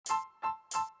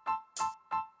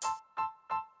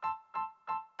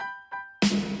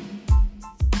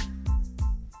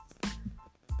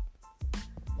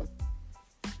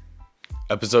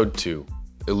Episode 2,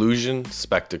 Illusion,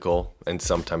 Spectacle, and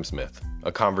Sometimes Myth,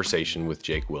 a conversation with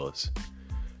Jake Willis.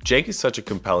 Jake is such a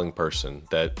compelling person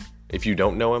that, if you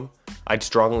don't know him, I'd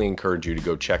strongly encourage you to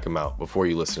go check him out before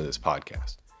you listen to this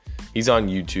podcast. He's on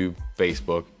YouTube,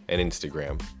 Facebook, and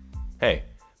Instagram. Hey,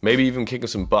 maybe even kick him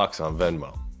some bucks on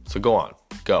Venmo. So go on,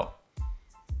 go.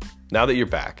 Now that you're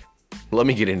back, let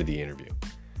me get into the interview.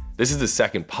 This is the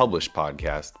second published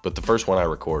podcast, but the first one I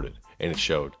recorded, and it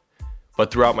showed. But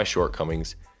throughout my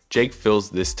shortcomings, Jake fills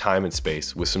this time and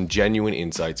space with some genuine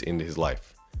insights into his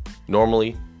life.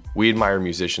 Normally, we admire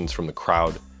musicians from the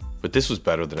crowd, but this was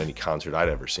better than any concert I'd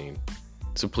ever seen.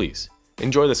 So please,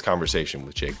 enjoy this conversation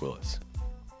with Jake Willis.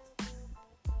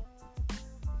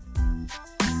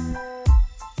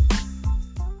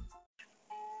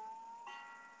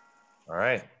 All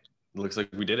right, looks like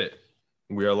we did it.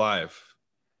 We are live.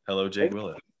 Hello, Jake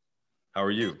Willis. How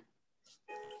are you?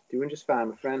 Doing just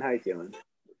fine, my friend. How you doing?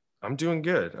 I'm doing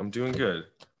good.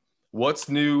 What's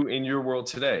new in your world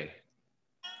today?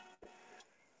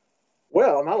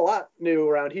 Well, not a lot new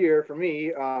around here for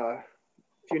me. A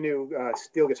few new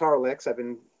steel guitar licks. I've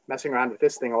been messing around with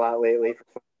this thing a lot lately.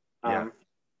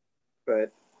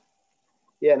 But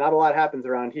yeah, not a lot happens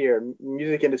around here.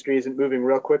 Music industry isn't moving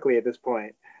real quickly at this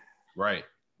point. Right.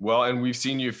 Well, and we've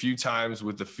seen you a few times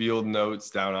with the field notes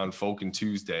down on Folk and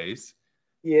Tuesdays.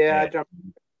 Yeah, I jumped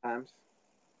times.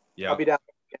 Yeah. I'll be down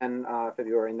again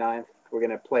February 9th. We're going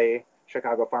to play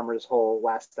Chicago Farmer's whole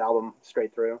last album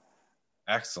straight through.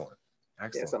 Excellent.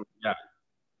 Yeah.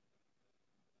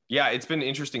 Yeah, it's been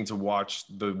interesting to watch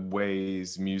the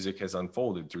ways music has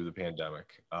unfolded through the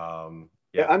pandemic.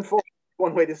 Unfolded,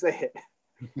 one way to say it.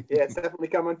 Yeah, it's definitely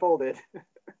come unfolded.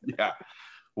 Yeah.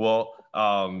 Well,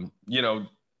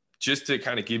 just to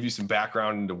kind of give you some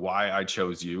background into why I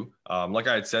chose you, like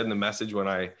I had said in the message when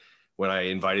I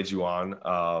invited you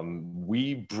on,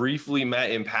 we briefly met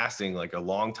in passing like a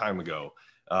long time ago,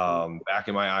 back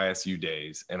in my ISU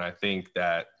days. And I think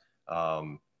that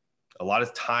a lot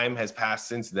of time has passed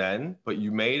since then, but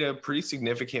you made a pretty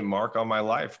significant mark on my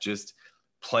life just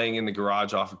playing in the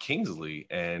garage off of Kingsley.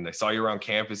 And I saw you around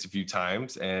campus a few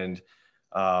times, and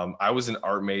I was an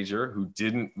art major who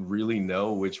didn't really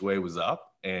know which way was up.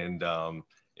 And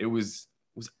it was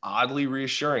oddly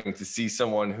reassuring to see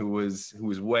someone who was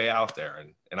way out there,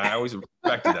 and I always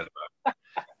respected that about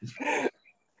him.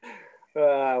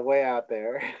 Way out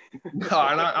there. No,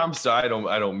 and I'm sorry,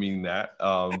 I don't mean that,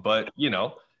 but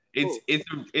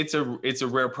it's a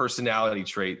rare personality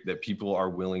trait that people are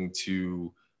willing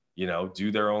to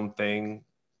do their own thing,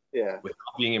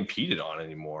 without being impeded on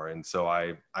anymore. And so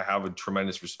I have a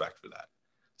tremendous respect for that.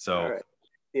 So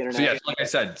like I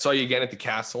said, saw you again at the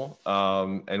Castle,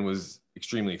 and was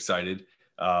extremely excited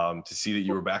to see that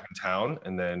you were back in town.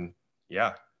 And then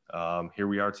here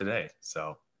we are today.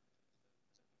 So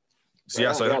I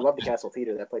love the Castle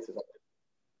Theater. That place is up.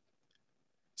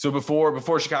 So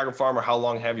before Chicago Farmer, how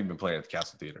long have you been playing at the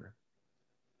Castle Theater?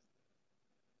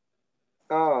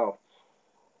 Oh,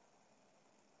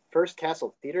 first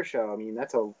Castle Theater show. I mean,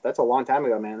 that's a long time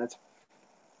ago, man. That's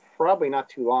probably not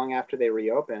too long after they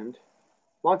reopened.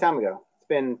 Long time ago. It's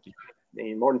been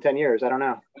more than 10 years. I don't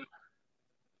know.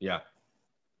 Yeah.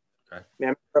 Okay.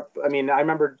 I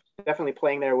remember definitely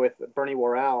playing there with Bernie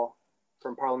Worrell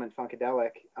from Parliament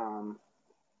Funkadelic, and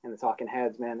the Talking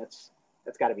Heads. Man, that's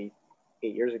got to be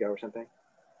 8 years ago or something.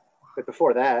 But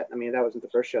before that, that wasn't the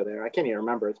first show there. I can't even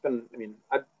remember. It's been.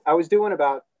 I was doing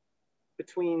about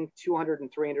between 200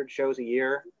 and 300 shows a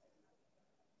year.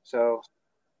 So,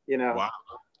 wow.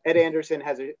 Ed Anderson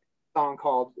has a song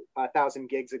called 1,000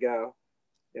 Gigs Ago.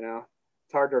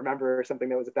 It's hard to remember something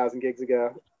that was 1,000 gigs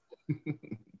ago.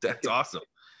 That's awesome.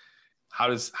 How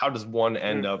does one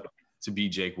end up to be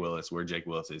Jake Willis, where Jake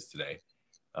Willis is today?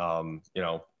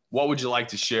 What would you like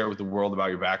to share with the world about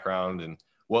your background, and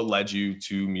what led you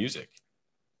to music?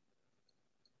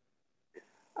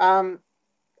 I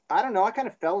don't know. I kind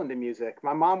of fell into music.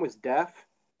 My mom was deaf.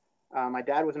 My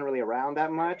dad wasn't really around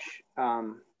that much.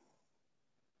 I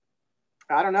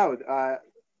don't know.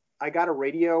 I got a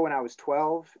radio when I was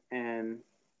 12, and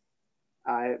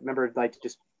I remember I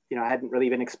hadn't really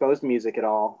been exposed to music at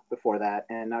all before that.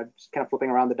 And I was just kind of flipping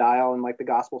around the dial and the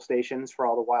gospel stations for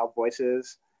all the wild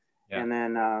voices. Yeah. And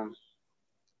then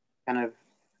kind of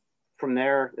from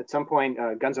there, at some point,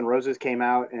 Guns N' Roses came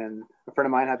out, and a friend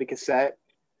of mine had the cassette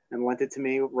and lent it to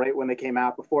me right when they came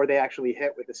out, before they actually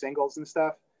hit with the singles and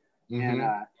stuff. Mm-hmm.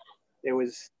 And it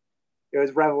was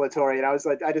revelatory. And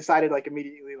I decided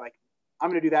immediately, I'm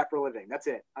going to do that for a living. That's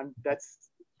it.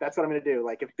 That's what I'm going to do.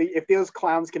 If those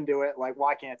clowns can do it,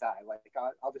 why can't I?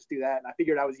 I'll just do that. And I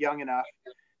figured I was young enough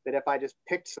that if I just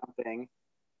picked something,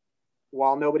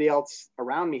 while nobody else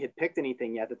around me had picked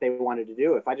anything yet that they wanted to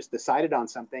do, if I just decided on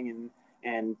something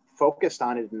and focused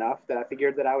on it enough, that I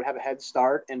figured that I would have a head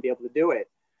start and be able to do it.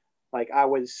 Like I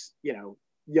was,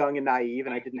 young and naive,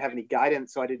 and I didn't have any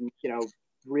guidance. So I didn't,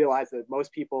 realize that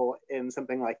most people in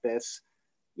something like this,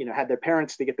 had their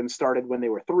parents to get them started when they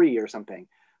were 3 or something.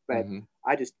 But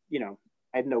I just, I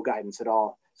had no guidance at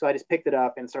all. So I just picked it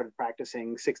up and started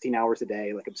practicing 16 hours a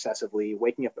day, like obsessively,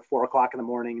 waking up at 4 o'clock in the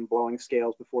morning and blowing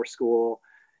scales before school,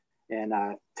 and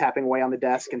tapping away on the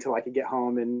desk until I could get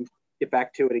home and get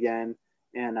back to it again.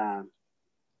 And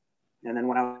then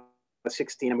when I was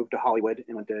 16, I moved to Hollywood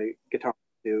and went to Guitar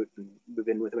Institute and moved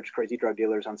in with a bunch of crazy drug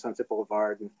dealers on Sunset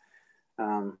Boulevard.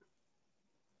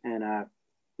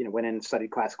 Went in and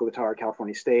studied classical guitar at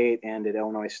California State and at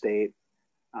Illinois State.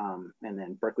 And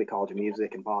then Berklee College of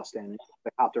Music in Boston. I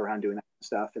hopped around doing that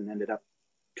stuff and ended up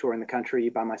touring the country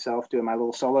by myself, doing my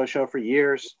little solo show for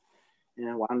years,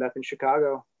 and wound up in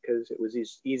Chicago because it was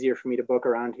easier for me to book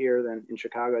around here than in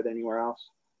Chicago than anywhere else.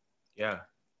 Yeah.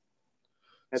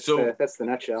 That's the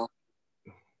nutshell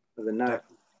of the nut.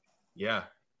 Yeah.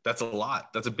 That's a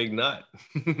lot. That's a big nut.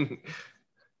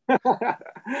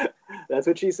 That's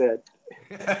what she said.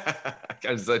 I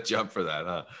kind of set you up for that,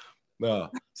 huh? No.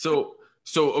 So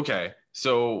okay.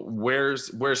 So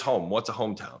where's home? What's a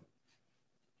hometown?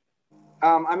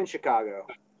 I'm in Chicago.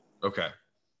 Okay.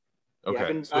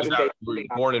 Yeah, were you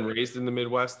born and raised in the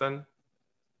Midwest then?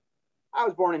 I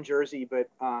was born in Jersey, but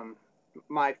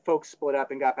my folks split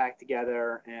up and got back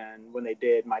together. And when they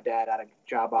did, my dad had a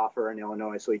job offer in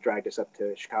Illinois, so he dragged us up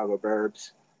to Chicago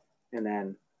burbs. And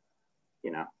then,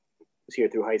 was here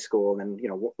through high school. And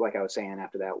then, like I was saying,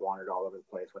 after that, wandered all over the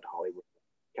place. Went to Hollywood,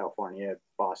 California,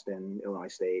 Boston, Illinois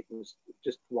State. And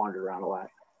just wandered around a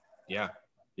lot. Yeah.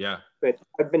 But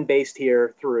I've been based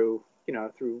here through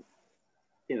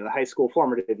the high school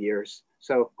formative years.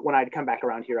 So when I'd come back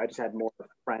around here, I just had more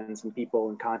friends and people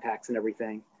and contacts and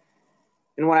everything.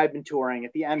 And when I'd been touring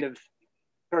at the end of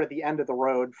the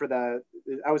road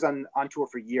I was on tour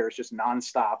for years, just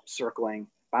nonstop circling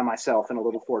by myself in a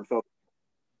little Ford Focus,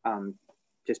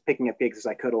 just picking up gigs as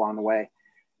I could along the way.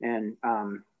 And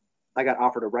I got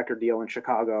offered a record deal in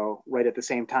Chicago right at the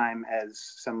same time as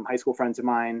some high school friends of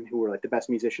mine who were like the best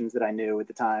musicians that I knew at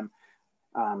the time.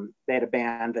 They had a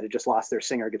band that had just lost their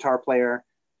singer guitar player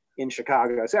in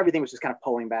Chicago. So everything was just kind of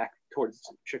pulling back towards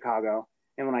Chicago.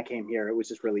 And when I came here, it was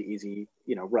just really easy,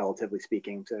 relatively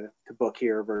speaking, to book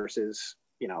here versus,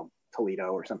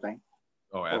 Toledo or something.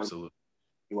 Oh, absolutely.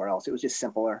 Anywhere else. It was just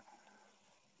simpler.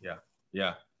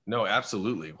 Yeah. No,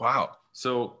 absolutely. Wow.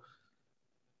 So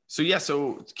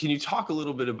can you talk a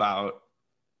little bit about,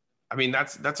 I mean,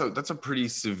 that's a pretty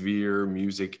severe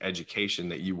music education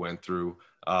that you went through.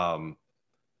 How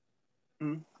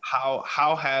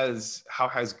has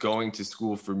going to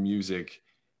school for music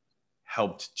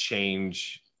helped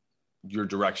change your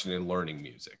direction in learning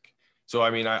music? So, I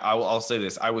mean, I'll say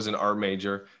this, I was an art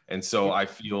major. And so I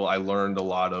feel I learned a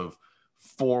lot of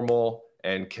formal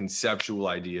and conceptual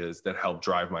ideas that helped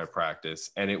drive my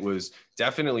practice. And it was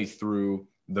definitely through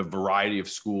the variety of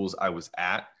schools I was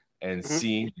at and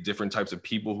seeing different types of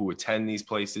people who attend these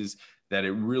places that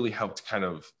it really helped kind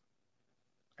of,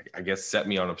 I guess, set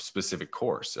me on a specific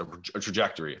course, a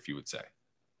trajectory, if you would say.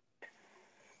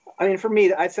 I mean, for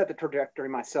me, I set the trajectory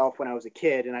myself when I was a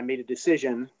kid, and I made a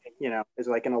decision, as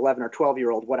like an 11 or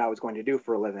 12-year-old, what I was going to do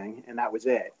for a living, and that was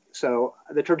it. So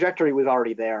the trajectory was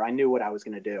already there. I knew what I was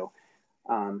going to do.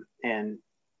 And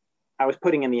I was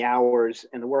putting in the hours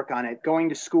and the work on it. Going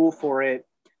to school for it,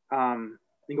 and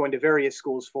going to various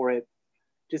schools for it,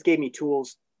 just gave me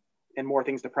tools and more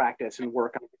things to practice and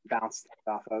work on, bounce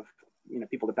off of,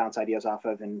 people to bounce ideas off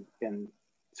of and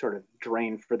sort of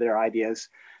drain for their ideas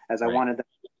as I wanted them.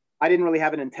 I didn't really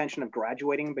have an intention of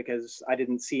graduating because I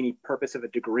didn't see any purpose of a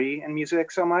degree in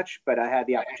music so much, but I had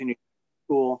the opportunity to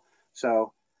school.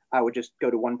 So I would just go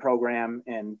to one program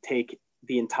and take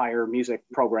the entire music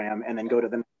program and then go to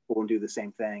the next school and do the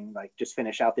same thing. Like just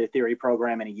finish out their theory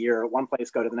program in a year at one place,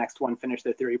 go to the next one, finish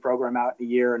their theory program out in a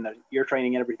year and the year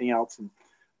training and everything else. And,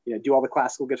 do all the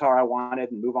classical guitar I wanted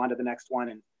and move on to the next one.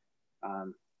 And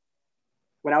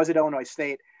when I was at Illinois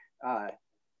State,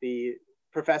 the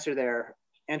professor there,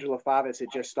 Angelo Favis, had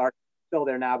just started, still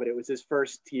there now, but it was his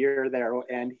first year there.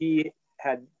 And he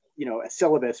had, a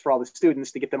syllabus for all the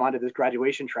students to get them onto this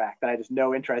graduation track that I had just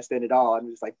no interest in at all. I'm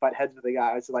just like butt heads with the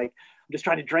guy. I was like, I'm just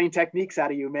trying to drain techniques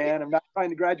out of you, man. I'm not trying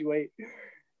to graduate.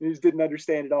 He just didn't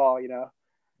understand it all,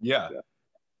 Yeah. So,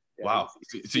 yeah. Wow.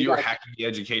 So you were hacking the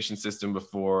education system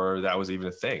before that was even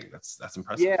a thing. That's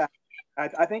impressive. Yeah.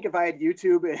 I think if I had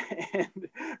YouTube and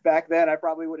back then, I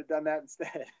probably would have done that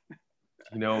instead.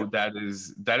 that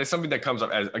is something that comes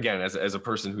up as a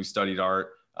person who studied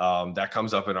art. That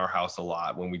comes up in our house a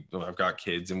lot when I've got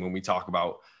kids, and when we talk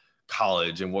about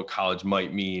college and what college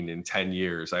might mean in 10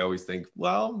 years, I always think,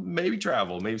 well, maybe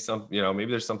travel, maybe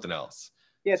there's something else.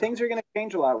 Yeah, things are going to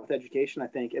change a lot with education, I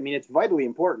think. I mean, it's vitally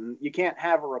important. You can't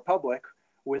have a republic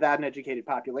without an educated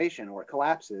population, or it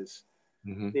collapses.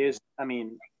 Mm-hmm.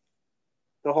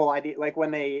 The whole idea, like when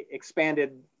they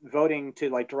expanded voting to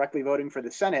like directly voting for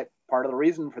the Senate, part of the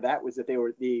reason for that was that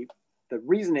the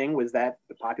reasoning was that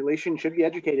the population should be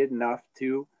educated enough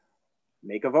to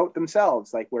make a vote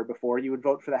themselves. Like where before you would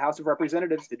vote for the House of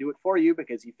Representatives to do it for you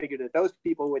because you figured that those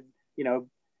people would,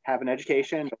 have an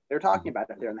education. They're talking about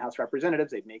it. If they're in the House of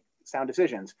Representatives, they'd make sound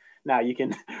decisions. Now you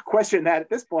can question that at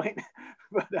this point,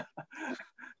 but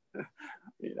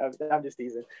I'm just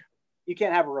teasing. You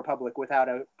can't have a republic without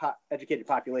a educated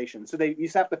population. So you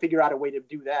just have to figure out a way to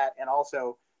do that, and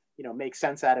also, make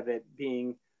sense out of it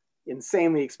being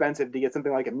insanely expensive to get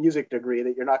something like a music degree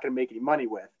that you're not going to make any money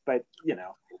with. But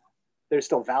there's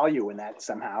still value in that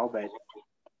somehow. But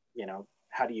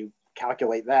how do you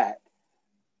calculate that?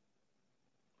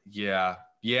 Yeah.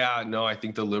 No, I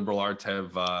think the liberal arts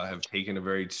have taken a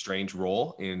very strange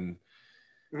role in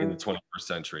the 21st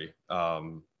century.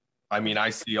 I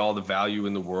see all the value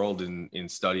in the world in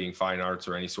studying fine arts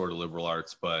or any sort of liberal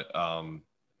arts, but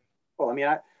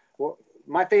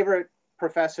my favorite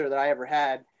professor that I ever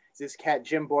had is this cat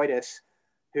Jim Boydis,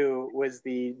 who was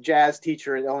the jazz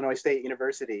teacher at Illinois State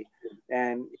University,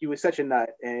 and he was such a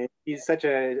nut, and he's such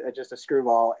just a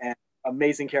screwball and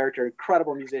amazing character,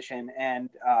 incredible musician, and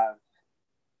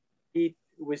he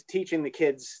was teaching the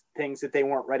kids things that they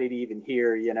weren't ready to even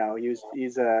hear.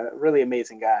 He's a really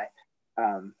amazing guy.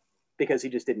 Because he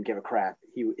just didn't give a crap.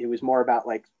 It was more about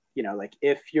like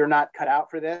if you're not cut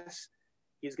out for this,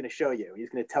 he's going to show you. He's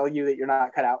going to tell you that you're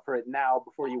not cut out for it now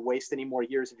before you waste any more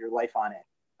years of your life on it.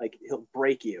 Like he'll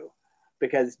break you,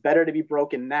 because it's better to be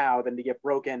broken now than to get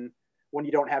broken when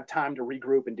you don't have time to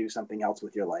regroup and do something else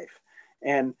with your life.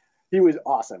 And he was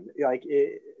awesome.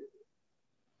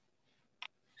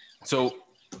 So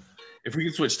if we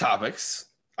could switch topics,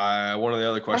 one of the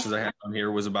other questions I had on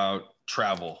here was about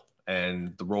travel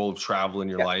and the role of travel in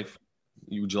your life.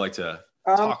 Would you like to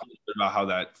talk a little bit about how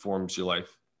that forms your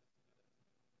life?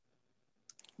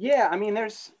 Yeah, a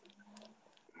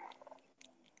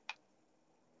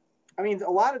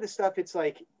lot of this stuff, it's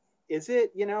like, is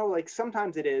it, like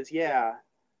sometimes it is. Yeah.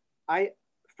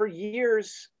 For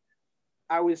years,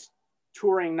 I was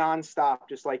touring nonstop,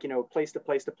 just like, place to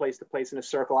place to place to place in a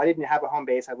circle. I didn't have a home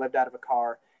base. I lived out of a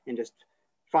car and just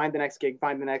find the next gig.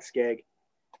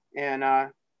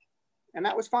 And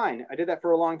that was fine. I did that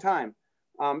for a long time.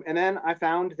 And then I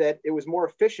found that it was more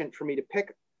efficient for me to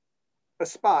pick a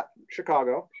spot,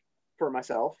 Chicago, for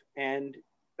myself, and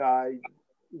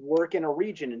work in a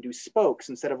region and do spokes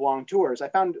instead of long tours. I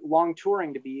found long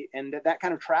touring to be, and that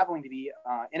kind of traveling to be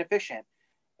inefficient.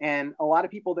 And a lot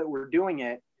of people that were doing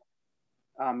it,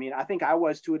 I think I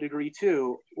was to a degree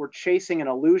too, were chasing an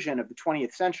illusion of the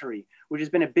 20th century, which has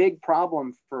been a big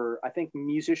problem for, I think,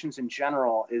 musicians in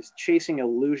general, is chasing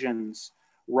illusions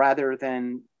rather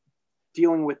than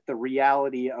dealing with the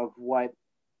reality of what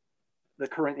the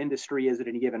current industry is at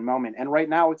any given moment. And right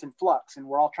now it's in flux, and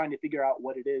we're all trying to figure out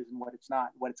what it is and what it's not,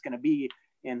 what it's going to be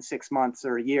in 6 months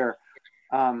or a year.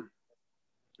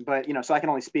 But, so I can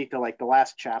only speak to like the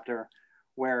last chapter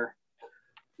where,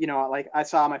 like I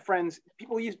saw my friends,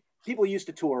 people used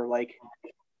to tour like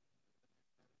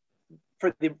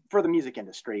for the music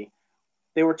industry.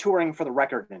 They were touring for the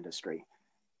record industry.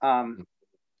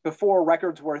 Before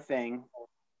records were a thing,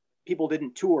 people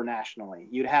didn't tour nationally.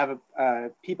 You'd have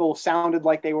people sounded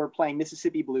like they were playing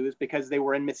Mississippi blues because they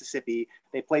were in Mississippi.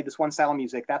 They played this one style of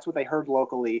music. That's what they heard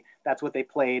locally. That's what they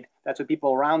played. That's what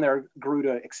people around there grew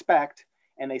to expect.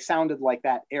 And they sounded like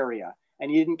that area.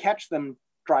 And you didn't catch them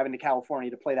driving to California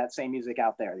to play that same music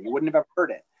out there. You wouldn't have ever heard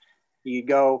it. You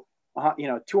go,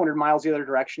 200 miles the other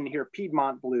direction to hear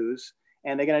Piedmont blues,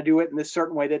 and they're going to do it in this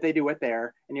certain way that they do it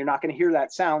there. And you're not going to hear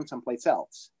that sound someplace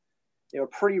else. They were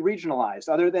pretty regionalized,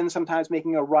 other than sometimes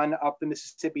making a run up the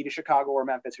Mississippi to Chicago or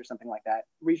Memphis or something like that.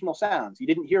 Regional sounds. You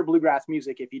didn't hear bluegrass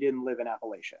music if you didn't live in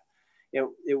Appalachia.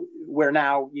 Where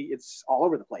now it's all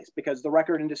over the place because the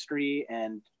record industry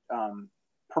and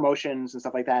promotions and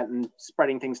stuff like that and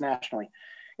spreading things nationally.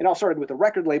 It all started with the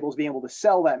record labels being able to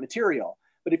sell that material.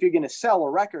 But if you're going to sell a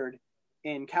record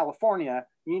in California,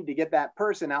 you need to get that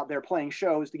person out there playing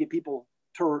shows to get people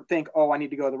to think, oh, I need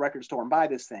to go to the record store and buy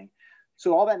this thing.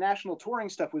 So all that national touring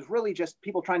stuff was really just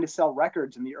people trying to sell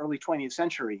records in the early 20th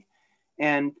century.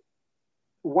 And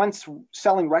once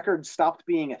selling records stopped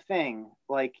being a thing,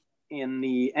 like in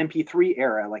the MP3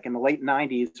 era, like in the late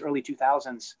 90s, early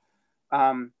 2000s,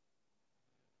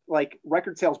 like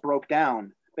record sales broke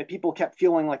down, but people kept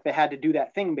feeling like they had to do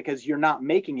that thing because you're not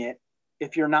making it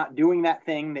if you're not doing that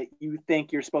thing that you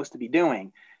think you're supposed to be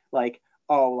doing. Like,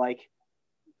 oh, like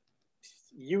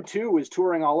U2 is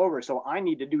touring all over, so I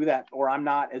need to do that or I'm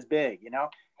not as big, you know?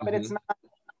 But it's not,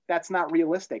 that's not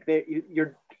realistic.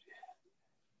 The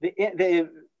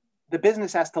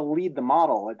business has to lead the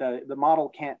model. The model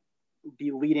can't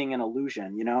be leading an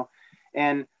illusion, you know?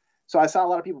 And so I saw a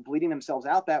lot of people bleeding themselves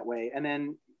out that way. And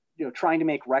then, you know, trying to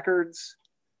make records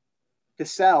to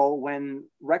sell when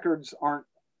records aren't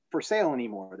for sale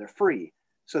anymore, they're free.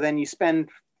 So then you spend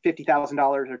 $50,000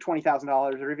 or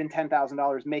 $20,000 or even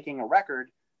 $10,000 making a record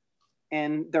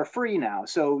and they're free now.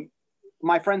 So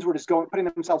my friends were just putting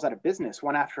themselves out of business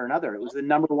one after another. It was the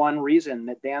number one reason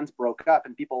that bands broke up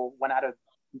and people went out of,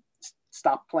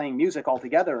 stopped playing music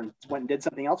altogether and went and did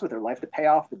something else with their life to pay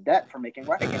off the debt for making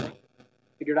records.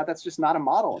 Figured out that's just not a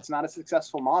model. It's not a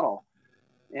successful model.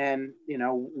 And, you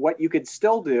know, what you could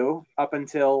still do up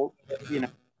until, you know,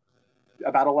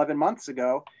 about 11 months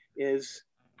ago is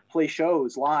play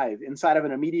shows live inside of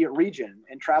an immediate region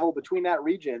and travel between that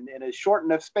region in a short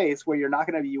enough space where you're not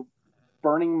going to be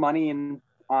burning money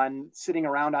on sitting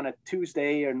around on a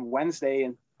Tuesday and Wednesday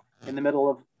in the middle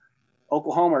of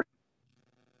Oklahoma or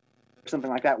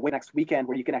something like that, next weekend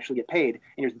where you can actually get paid and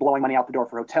you're just blowing money out the door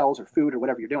for hotels or food or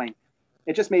whatever you're doing.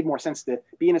 It just made more sense to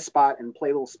be in a spot and play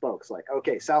little spokes like,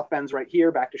 okay, South Bend's right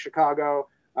here, back to Chicago,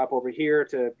 up over here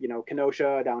to, you know,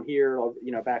 Kenosha, down here,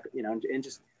 you know, back, you know, and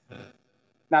just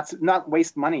not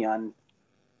waste money on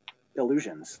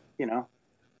illusions, you know?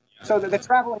 So the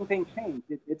traveling thing changed.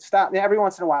 It stopped. Every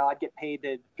once in a while I'd get paid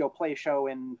to go play a show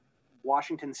in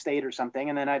Washington State or something.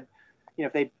 And then I'd, you know,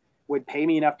 if they would pay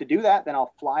me enough to do that, then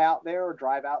I'll fly out there or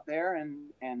drive out there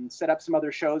and set up some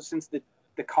other shows since the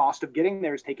cost of getting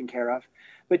there is taken care of.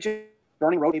 But just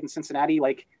Burning Road in Cincinnati,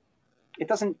 like it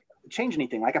doesn't change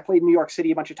anything. Like I played New York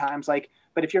City a bunch of times, like,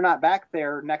 but if you're not back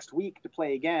there next week to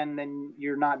play again, then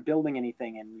you're not building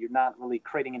anything and you're not really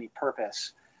creating any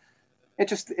purpose.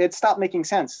 It stopped making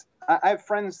sense. I have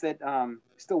friends that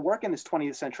still work in this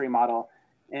 20th century model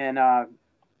and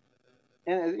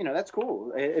you know, that's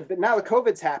cool. But now the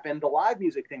COVID's happened, the live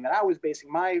music thing that I was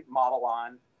basing my model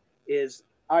on is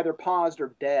either paused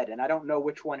or dead. And I don't know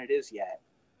which one it is yet.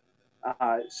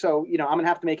 So, you know, I'm gonna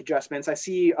have to make adjustments. I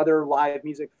see other live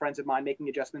music friends of mine making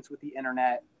adjustments with the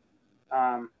internet.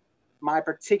 My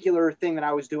particular thing that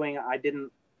I was doing, I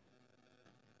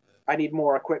need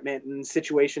more equipment and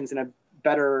situations in a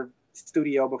better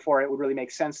studio before it would really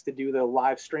make sense to do the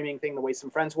live streaming thing the way some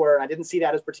friends were. And I didn't see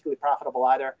that as particularly profitable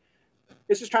either.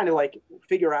 It's just trying to like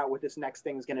figure out what this next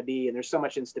thing is going to be. And there's so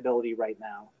much instability right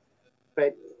now.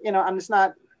 But, you know, I'm just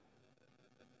not,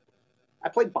 I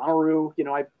played Bonnaroo, you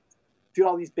know, I did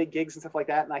all these big gigs and stuff like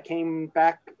that. And I came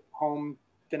back home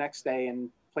the next day and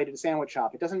played at a sandwich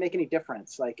shop. It doesn't make any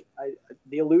difference. Like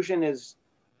the illusion is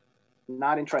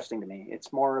not interesting to me.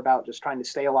 It's more about just trying to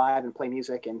stay alive and play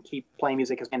music and keep playing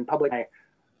music in public. I,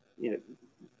 you know,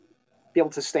 be able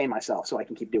to sustain myself so I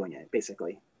can keep doing it,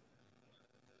 basically.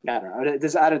 I don't know.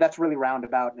 That's really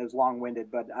roundabout and it was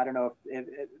long-winded, but I don't know if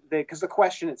because the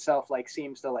question itself like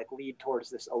seems to like lead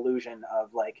towards this illusion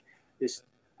of like this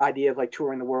idea of like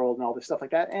touring the world and all this stuff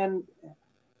like that. And you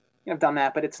know, I've done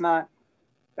that, but that's not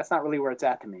really where it's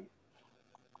at to me.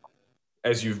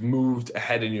 As you've moved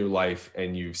ahead in your life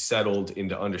and you've settled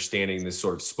into understanding this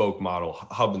sort of spoke model,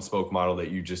 hub and spoke model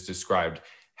that you just described,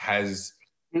 has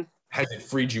it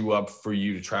freed you up for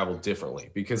you to travel differently?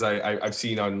 Because I've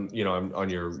seen on, you know, on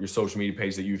your social media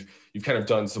page that you've kind of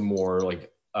done some more like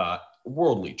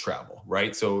worldly travel,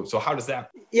 right? So how does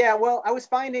that? Yeah, well, I was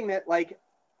finding that like,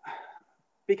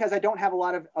 because I don't have a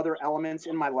lot of other elements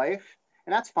in my life,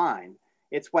 and that's fine.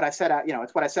 It's what I set out, you know,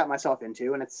 it's what I set myself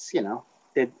into, and it's, you know,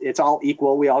 it's all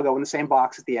equal. We all go in the same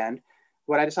box at the end.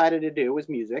 What I decided to do was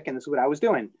music, and this is what I was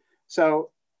doing. So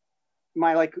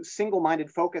my like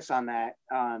single-minded focus on that,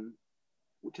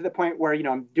 to the point where, you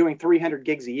know, I'm doing 300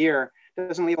 gigs a year,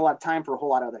 doesn't leave a lot of time for a whole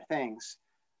lot of other things.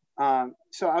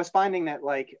 So I was finding that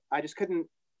like, I had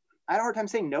a hard time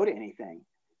saying no to anything.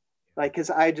 Like, cause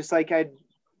I just like, I'd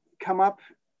come up,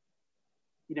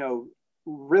 you know,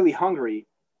 really hungry.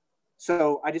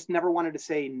 So I just never wanted to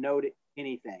say no to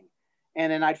anything.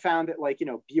 And then I'd found that like, you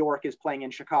know, Bjork is playing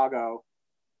in Chicago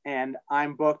and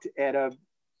I'm booked at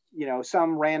you know,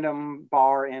 some random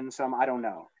bar in some, I don't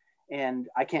know. And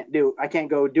I can't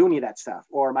go do any of that stuff.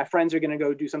 Or my friends are going to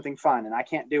go do something fun and I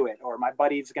can't do it. Or my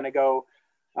buddy's going to go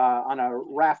on a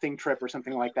rafting trip or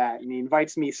something like that. And he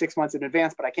invites me 6 months in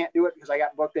advance, but I can't do it because I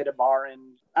got booked at a bar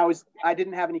and I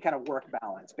didn't have any kind of work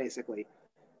balance basically.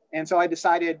 And so I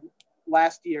decided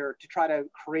last year to try to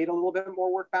create a little bit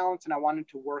more work balance. And I wanted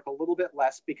to work a little bit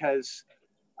less because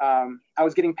I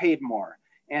was getting paid more.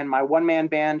 And my one-man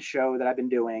band show that I've been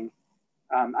doing,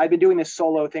 I've been doing this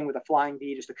solo thing with a flying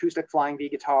V, just acoustic flying V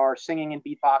guitar, singing and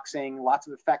beatboxing, lots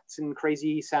of effects and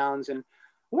crazy sounds and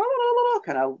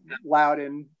kind of loud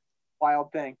and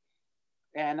wild thing.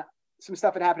 And some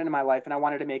stuff had happened in my life and I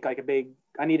wanted to make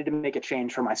I needed to make a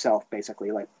change for myself,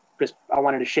 basically. Like I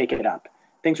wanted to shake it up.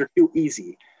 Things were too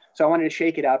easy. So I wanted to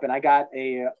shake it up and I got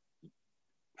a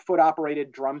foot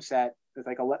operated drum set with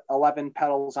like 11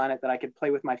 pedals on it that I could play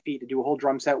with my feet to do a whole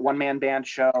drum set, one-man band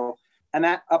show. And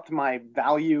that upped my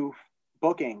value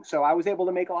booking. So I was able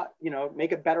to make a lot,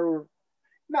 make a better,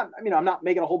 I'm not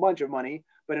making a whole bunch of money,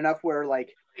 but enough where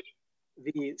like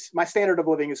my standard of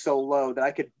living is so low that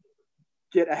I could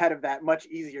get ahead of that much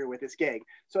easier with this gig.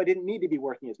 So I didn't need to be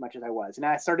working as much as I was. And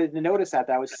I started to notice that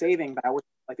I was saving, but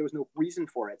there was no reason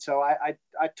for it. So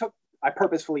I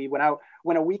purposefully, when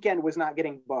a weekend was not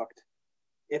getting booked,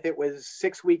 if it was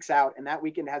 6 weeks out and that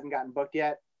weekend hasn't gotten booked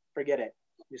yet, forget it.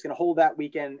 I'm just going to hold that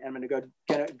weekend and I'm going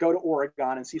to go to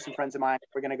Oregon and see some friends of mine.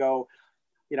 We're going to go,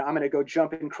 I'm going to go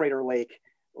jump in Crater Lake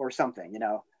or something,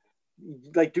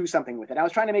 like do something with it. I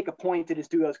was trying to make a point to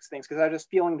just do those things because I was just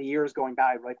feeling the years going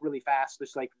by like really fast,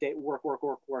 just like work.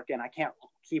 And I can't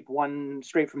keep one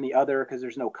straight from the other because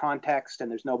there's no context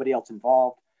and there's nobody else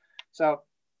involved. So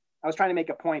I was trying to make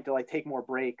a point to like take more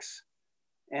breaks.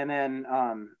 And then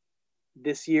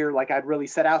this year, like I'd really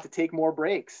set out to take more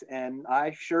breaks and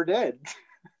I sure did.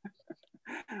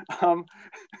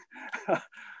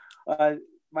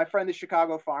 My friend, the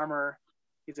Chicago Farmer,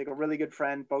 he's like a really good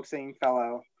friend, folk singing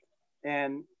fellow.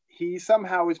 And he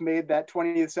somehow has made that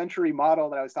 20th century model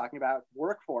that I was talking about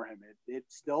work for him. It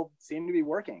still seemed to be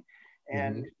working.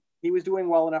 And he was doing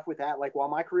well enough with that. Like while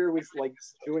my career was like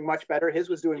doing much better, his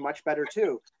was doing much better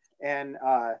too. And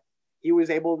he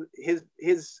was able,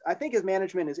 I think his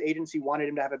management, his agency wanted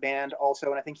him to have a band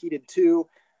also. And I think he did too.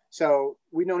 So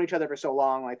we'd known each other for so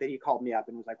long, like that he called me up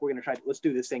and was like, we're going to let's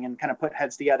do this thing and kind of put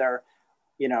heads together.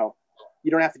 You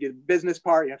don't have to do the business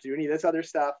part. You don't have to do any of this other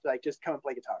stuff. Like just come and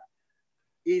play guitar.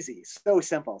 Easy, so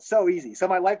simple, so easy. So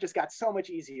my life just got so much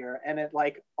easier. And it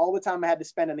like all the time I had to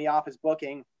spend in the office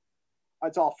booking,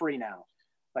 it's all free now.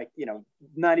 Like,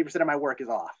 90% of my work is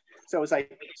off. So it was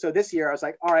like, so this year I was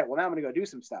like, all right, well now I'm going to go do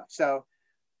some stuff. So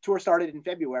tour started in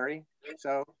February.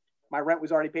 So my rent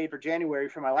was already paid for January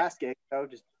for my last gig. So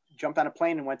just jumped on a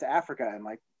plane and went to Africa and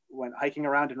like went hiking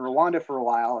around in Rwanda for a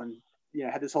while and,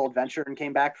 had this whole adventure and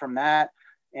came back from that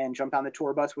and jumped on the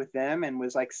tour bus with them and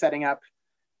was like setting up.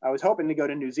 I was hoping to go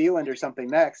to New Zealand or something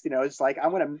next, it's like, I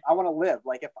want to live.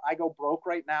 Like if I go broke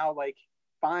right now, like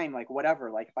fine, like whatever,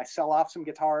 like if I sell off some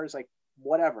guitars, like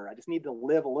whatever, I just need to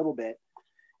live a little bit.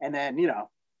 And then,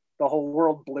 the whole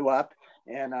world blew up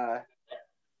and,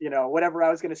 whatever I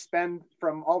was going to spend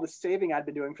from all the saving I'd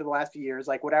been doing for the last few years,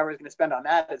 like whatever I was going to spend on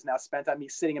that is now spent on me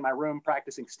sitting in my room,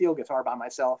 practicing steel guitar by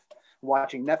myself,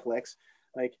 watching Netflix.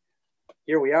 Like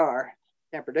here we are.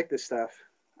 Can't predict this stuff.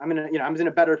 I was in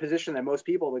a better position than most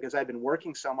people because I'd been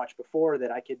working so much before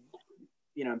that I could,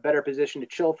 in better position to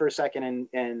chill for a second.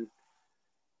 And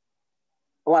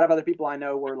a lot of other people I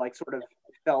know were like sort of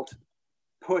felt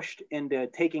pushed into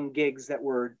taking gigs that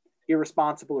were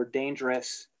irresponsible or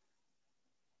dangerous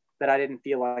that I didn't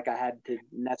feel like I had to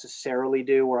necessarily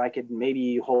do, or I could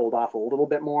maybe hold off a little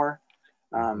bit more.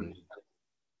 That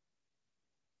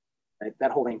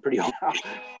whole thing pretty off.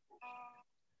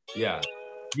 Yeah.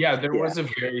 Yeah, there was a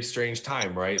very strange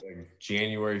time, right? Like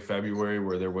January, February,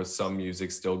 where there was some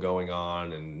music still going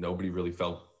on and nobody really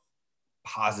felt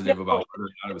positive about whether or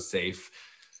not it was safe.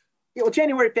 Yeah, well,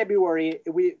 January, February,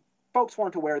 folks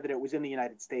weren't aware that it was in the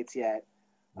United States yet.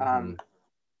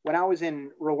 When I was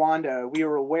in Rwanda, we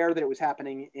were aware that it was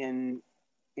happening in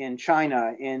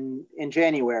China in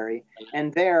January.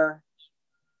 And there,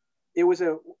 it was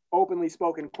a openly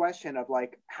spoken question of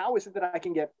like, how is it that I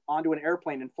can get onto an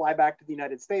airplane and fly back to the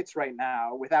United States right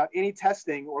now without any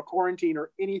testing or quarantine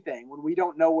or anything when we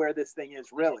don't know where this thing is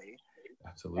really?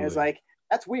 Absolutely. And it's like,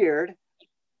 that's weird.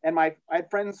 And I had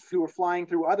friends who were flying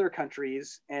through other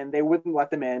countries and they wouldn't let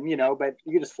them in, but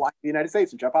you could just fly to the United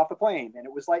States and jump off the plane. And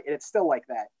it was like, it's still like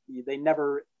that. They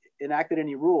never enacted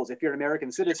any rules. If you're an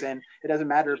American citizen, it doesn't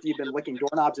matter if you've been licking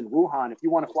doorknobs in Wuhan. If you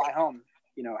want to fly home,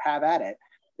 have at it.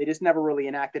 They just never really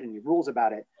enacted any rules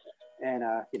about it. And,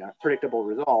 predictable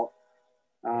result.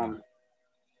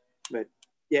 But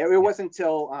yeah, it wasn't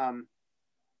until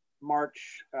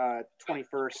March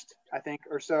 21st, I think,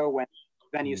 or so, when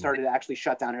venues started to actually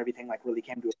shut down and everything like really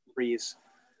came to a freeze.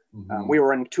 Mm-hmm. We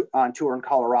were on tour in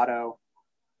Colorado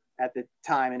at the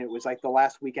time, and it was like the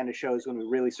last weekend of shows when we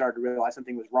really started to realize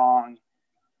something was wrong.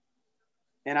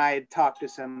 And I had talked to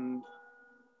some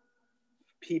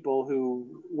people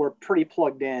who were pretty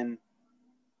plugged in,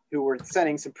 who were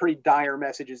sending some pretty dire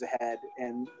messages ahead.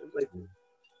 And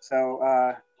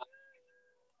so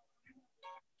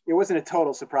it wasn't a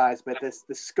total surprise, but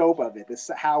the scope of it,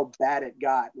 how bad it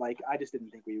got, like, I just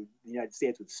didn't think the United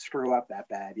States would screw up that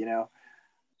bad, you know?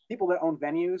 People that own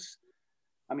venues,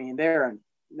 I mean,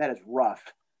 that is rough.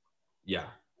 Yeah.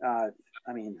 I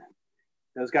mean,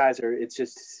 those guys it's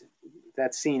just,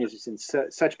 that scene is just in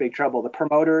such big trouble. The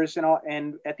promoters and all,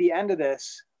 and at the end of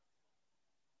this,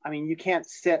 I mean, you can't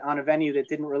sit on a venue that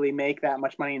didn't really make that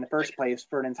much money in the first place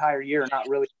for an entire year, not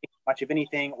really much of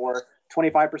anything, or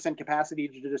 25% capacity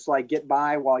to just like get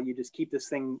by while you just keep this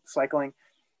thing cycling.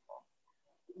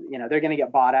 You know, they're going to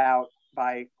get bought out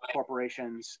by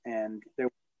corporations, and their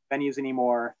venues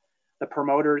anymore. The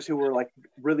promoters who were like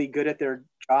really good at their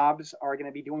jobs are going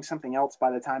to be doing something else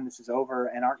by the time this is over,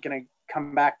 and aren't going to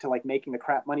come back to like making the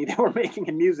crap money they were making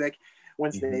in music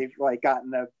once they've like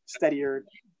gotten a steadier,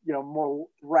 you know, more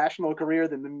rational career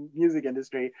than the music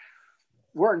industry.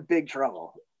 We're in big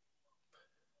trouble.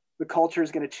 The culture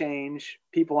is going to change.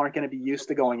 People aren't going to be used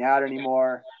to going out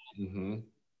anymore. Mm-hmm.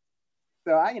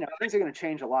 So things are going to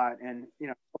change a lot, and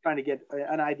we're trying to get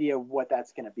an idea of what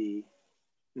that's going to be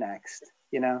next.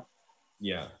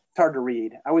 Yeah, it's hard to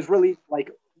read. I was really like,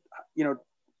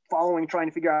 following, trying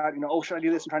to figure out, should I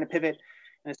do this, and trying to pivot.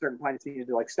 And at a certain point, it's needed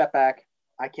to like step back.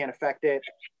 I can't affect it.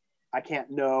 I can't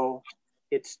know.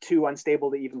 It's too unstable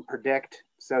to even predict.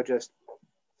 So just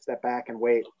step back and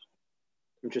wait.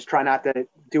 And just try not to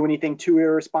do anything too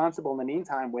irresponsible in the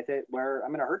meantime with it, where I'm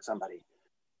going to hurt somebody.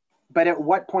 But at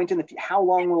what point how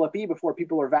long will it be before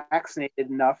people are vaccinated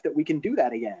enough that we can do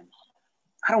that again?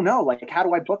 I don't know. Like, how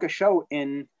do I book a show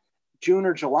in June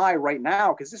or July right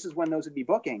now? Because this is when those would be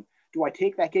booking. Do I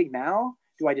take that gig now?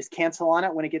 Do I just cancel on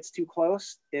it when it gets too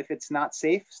close if it's not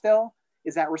safe still?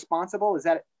 Is that responsible? Is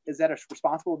that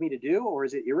responsible of me to do? Or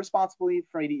is it irresponsible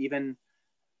for me to even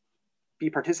be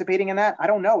participating in that? I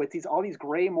don't know. It's all these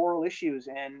gray moral issues.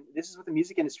 And this is what the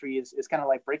music industry is kind of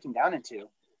like breaking down into.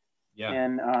 Yeah.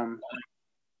 And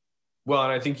well,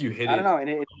 and I think you hit it. I don't know. And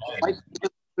it's like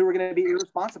we were going to be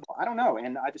irresponsible. I don't know.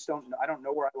 And I don't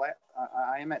know where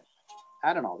I am at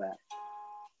in all that.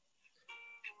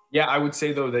 Yeah, I would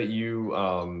say though that you,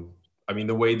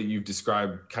 the way that you've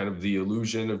described kind of the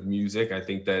illusion of music, I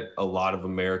think that a lot of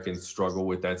Americans struggle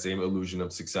with that same illusion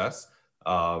of success.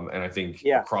 And I think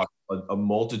across a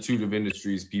multitude of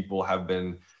industries, people have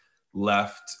been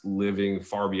left living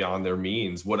far beyond their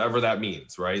means, whatever that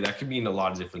means, right? That could mean a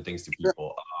lot of different things to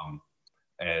people.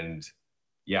 And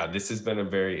yeah, this has been a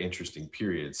very interesting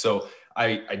period. So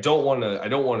I don't want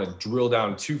to drill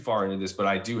down too far into this, but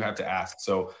I do have to ask.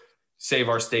 So Save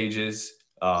Our Stages.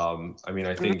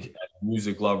 I think as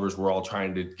music lovers, we're all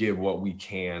trying to give what we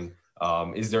can.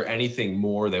 Is there anything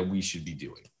more that we should be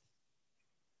doing?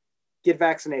 Get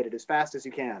vaccinated as fast as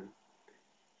you can.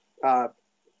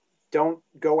 Don't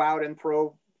go out and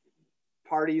throw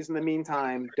parties in the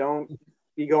meantime. Don't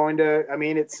be going to,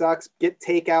 it sucks. Get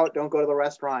takeout. Don't go to the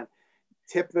restaurant.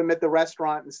 Tip them at the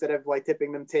restaurant instead of like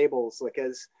tipping them tables,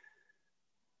 because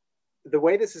the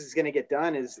way this is going to get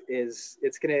done is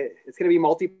it's going to be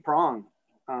multi-pronged.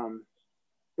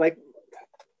 Like,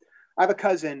 I have a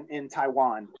cousin in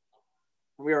Taiwan.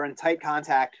 We were in tight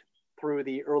contact through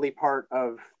the early part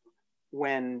of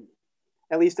when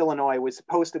at least Illinois was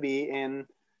supposed to be in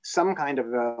some kind of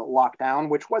a lockdown,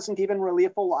 which wasn't even really a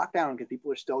full lockdown because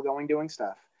people are still doing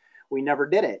stuff. We never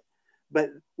did it. But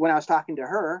when I was talking to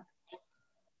her,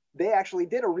 they actually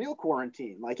did a real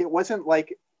quarantine. Like, it wasn't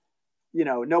like,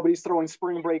 nobody's throwing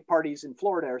spring break parties in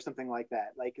Florida or something like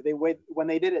that. Like, when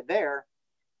they did it there,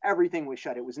 everything was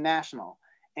shut. It was national.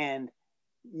 And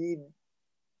you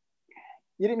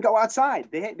didn't go outside.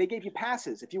 They gave you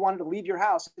passes. If you wanted to leave your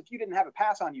house, if you didn't have a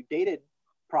pass on you, dated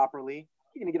properly,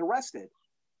 you're going to get arrested.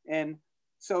 And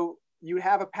so you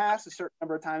have a pass a certain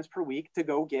number of times per week to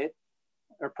go get,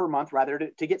 or per month rather,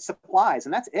 to get supplies.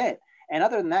 And that's it. And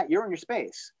other than that, you're in your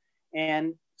space.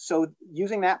 And so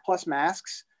using that plus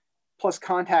masks, plus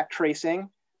contact tracing,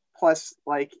 plus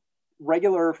like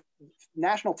regular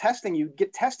national testing, you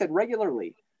get tested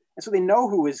regularly. And so they know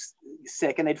who is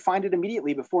sick, and they'd find it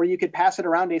immediately before you could pass it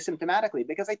around asymptomatically,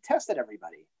 because they tested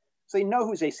everybody. So they know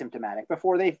who's asymptomatic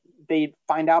before they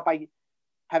find out by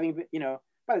having,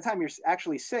 by the time you're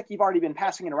actually sick, you've already been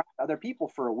passing it around to other people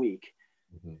for a week.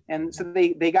 Mm-hmm. And so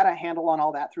they got a handle on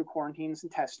all that through quarantines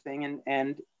and testing.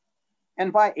 And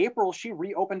And by April, she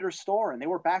reopened her store and they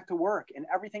were back to work, and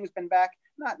everything's been back,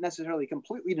 not necessarily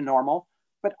completely to normal,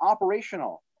 but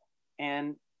operational.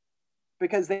 And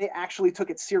because they actually took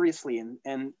it seriously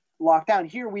and locked down.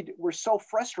 Here, we're so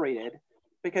frustrated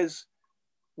because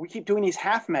we keep doing these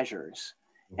half measures,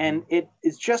 and it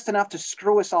is just enough to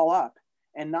screw us all up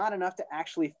and not enough to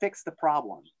actually fix the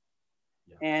problem.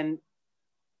 Yeah. And,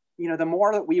 you know, the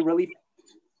more that we really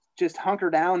just hunker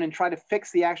down and try to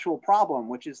fix the actual problem,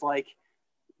 which is like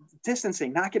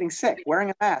distancing, not getting sick, wearing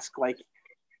a mask, like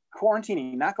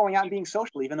quarantining, not going out and being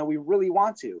social, even though we really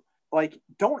want to. Like,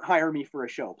 don't hire me for a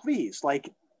show, please. Like,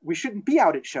 we shouldn't be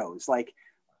out at shows. Like,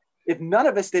 if none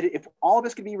of us did it, if all of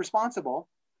us could be responsible,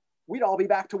 we'd all be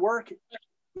back to work,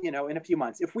 you know, in a few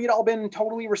months. If we'd all been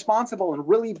totally responsible and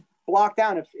really blocked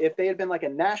down, if they had been like a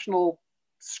national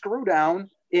screw down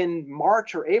in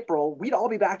March or April, we'd all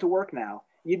be back to work now.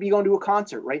 You'd be going to a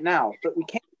concert right now, but we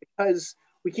can't because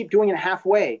we keep doing it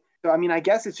halfway. So, I mean, I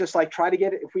guess it's just like try to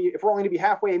get it. If we're only going to be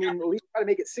halfway, I mean, at least try to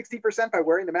make it 60% by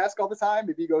wearing the mask all the time.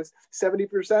 Maybe goes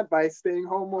 70% by staying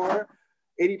home more,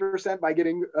 80% by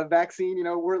getting a vaccine. You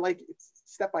know, we're like it's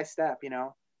step by step, you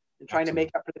know, and trying to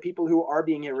make up for the people who are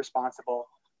being irresponsible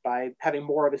by having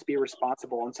more of us be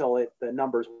responsible until the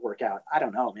numbers work out. I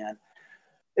don't know, man.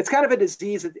 It's kind of a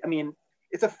disease. I mean,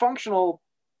 it's a functional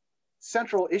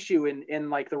central issue in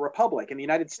like the Republic in the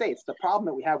United States. The problem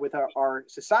that we have with our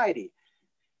society,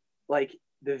 like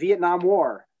the Vietnam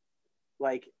War,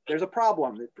 like there's a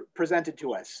problem that presented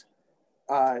to us.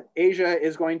 Asia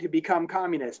is going to become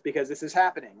communist because this is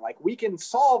happening. Like, we can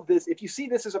solve this. If you see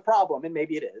this as a problem, and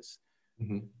maybe it is,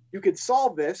 you could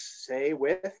solve this, say,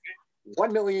 with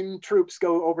 1 million troops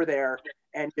go over there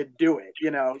and you do it, you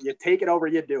know, you take it over,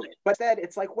 you do it. But then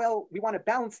it's like, well, we want to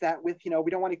balance that with, you know, we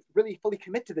don't want to really fully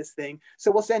commit to this thing.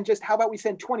 So we'll send how about we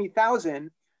send 20,000,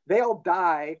 they all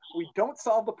die. We don't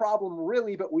solve the problem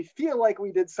really, but we feel like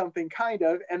we did something kind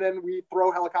of, and then we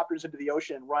throw helicopters into the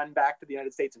ocean, run back to the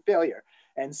United States in failure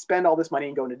and spend all this money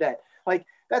and go into debt. Like,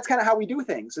 that's kind of how we do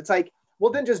things. It's like,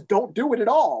 well, then just don't do it at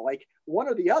all. Like, one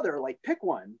or the other, like pick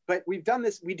one. But we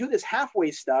do this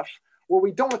halfway stuff where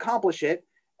we don't accomplish it,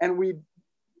 and we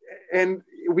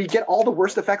get all the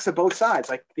worst effects of both sides.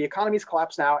 Like, the economy's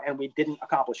collapsed now and we didn't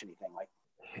accomplish anything. Like,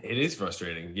 it is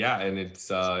frustrating. Yeah. And it's,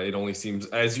 it only seems,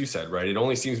 as you said, right, it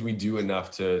only seems we do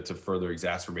enough to further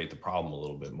exacerbate the problem a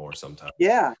little bit more sometimes.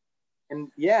 Yeah. And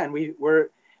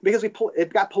because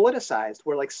it got politicized,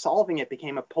 where like solving it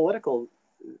became a political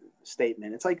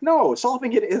statement. It's like, no,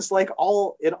 solving it is like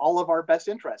all in all of our best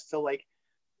interests. So like,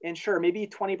 and sure, maybe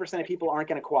 20% of people aren't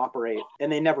going to cooperate,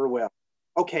 and they never will.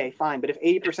 Okay, fine. But if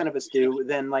 80% of us do,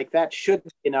 then like that should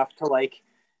be enough to like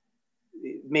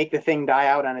make the thing die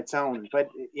out on its own. But,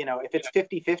 you know, if it's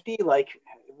 50-50, like,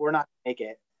 we're not going to make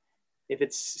it. If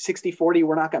it's 60-40,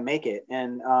 we're not going to make it.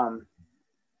 And,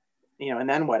 you know, and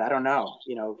then what? I don't know.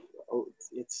 You know,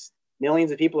 it's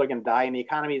millions of people are going to die, and the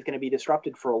economy is going to be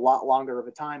disrupted for a lot longer of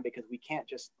a time, because we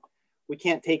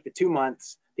can't take the 2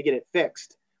 months to get it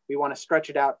fixed. We want to stretch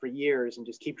it out for years and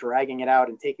just keep dragging it out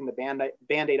and taking the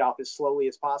Band-Aid off as slowly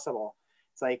as possible.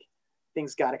 It's like,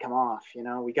 things got to come off, you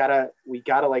know,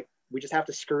 we just have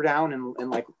to screw down and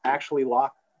like actually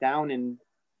lock down and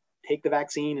take the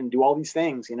vaccine and do all these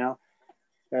things, you know,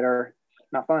 that are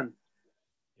not fun.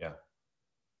 Yeah.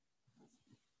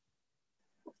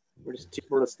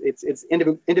 It's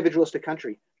individualistic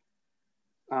country.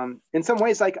 In some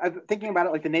ways, like I'm thinking about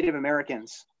it, like the Native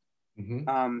Americans,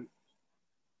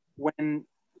 when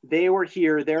they were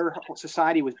here, their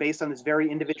society was based on this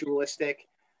very individualistic,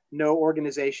 no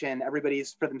organization,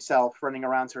 everybody's for themselves, running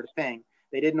around sort of thing.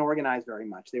 They didn't organize very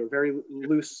much. They were very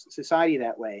loose society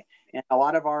that way. And a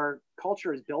lot of our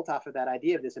culture is built off of that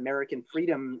idea of this American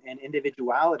freedom and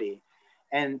individuality.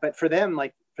 But for them,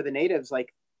 like for the natives,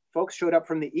 like folks showed up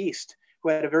from the East who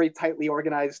had a very tightly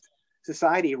organized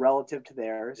society relative to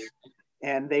theirs,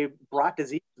 and they brought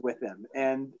disease with them.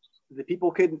 And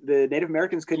the Native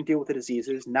Americans couldn't deal with the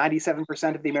diseases.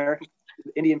 97% of the American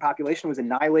Indian population was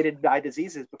annihilated by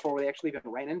diseases before they actually even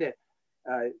ran into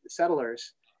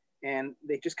settlers. And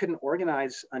they just couldn't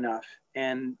organize enough.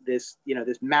 And this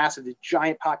massive, this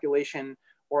giant population,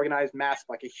 organized mass,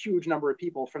 like a huge number of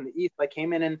people from the East, like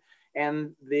came in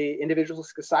and the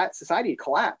individualistic society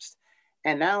collapsed.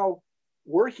 And now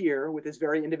we're here with this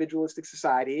very individualistic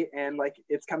society, and like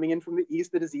it's coming in from the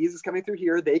East, the disease is coming through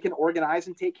here. They can organize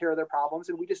and take care of their problems,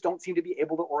 and we just don't seem to be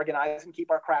able to organize and keep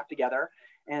our crap together.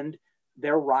 And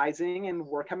they're rising, and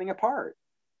we're coming apart.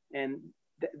 And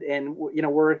you know,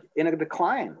 we're in a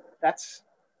decline.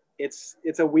 It's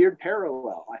a weird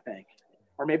parallel, I think.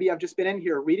 Or maybe I've just been in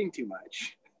here reading too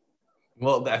much.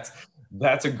 Well, that's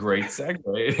a great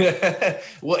segue.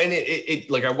 Well, and it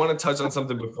like, I want to touch on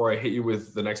something before I hit you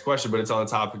with the next question, but it's on the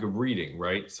topic of reading,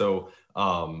 right? So,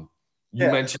 you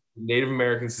Yeah. mentioned Native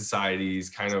American societies,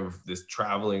 kind of this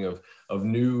traveling of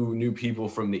new people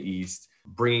from the East,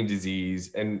 bringing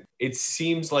disease, and it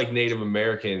seems like Native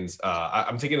Americans.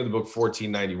 I'm thinking of the book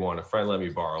 1491. A friend let me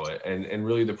borrow it, and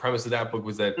really the premise of that book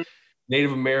was that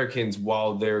Native Americans,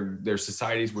 while their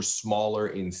societies were smaller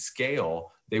in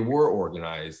scale, they were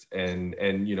organized, and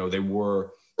you know, there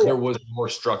was more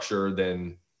structure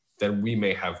than we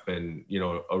may have been, you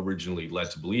know, originally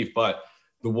led to believe. But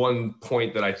the one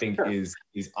point that I think Sure. is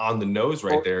on the nose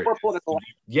right there. Or political.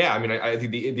 Yeah, I mean, I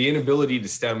think the inability to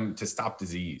stop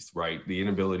disease, right? The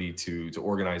inability to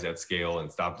organize at scale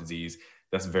and stop disease.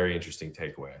 That's a very interesting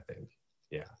takeaway, I think.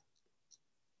 Yeah.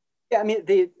 Yeah, I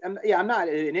mean, I'm not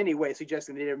in any way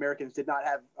suggesting the Native Americans did not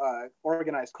have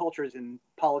organized cultures and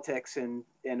politics and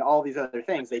all these other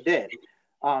things. They did,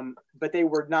 but they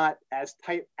were not as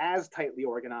tightly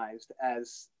organized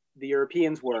as the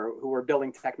Europeans were, who were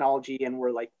building technology and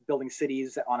were like building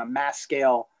cities on a mass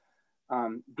scale,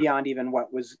 beyond even what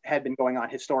had been going on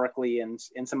historically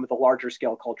in some of the larger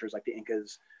scale cultures like the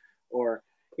Incas, or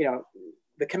you know,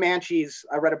 the Comanches.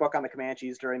 I read a book on the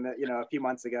Comanches during a few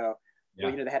months ago. Yeah.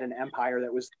 Where, they had an empire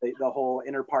that was the whole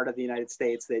inner part of the United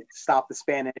States that stopped the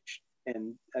Spanish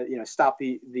and stopped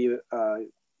the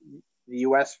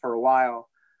U.S. for a while,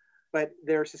 but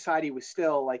their society was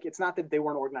still like, it's not that they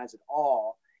weren't organized at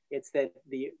all. It's that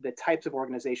the types of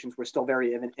organizations were still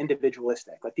very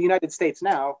individualistic. Like the United States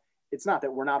now, it's not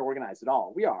that we're not organized at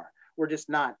all. We are. We're just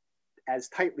not as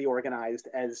tightly organized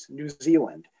as New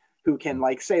Zealand, who can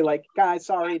like say like, guys,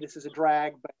 sorry, this is a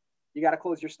drag, but you got to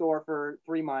close your store for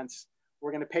 3 months.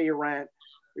 We're going to pay your rent.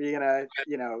 Or you're going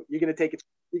to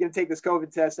take this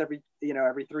COVID test every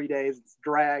 3 days. It's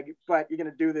drag, but you're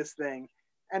going to do this thing.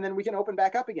 And then we can open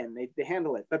back up again. They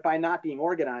handle it. But by not being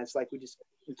organized, like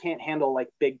we can't handle like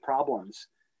big problems.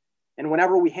 And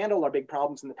whenever we handle our big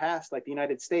problems in the past, like the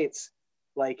United States,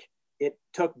 like it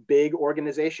took big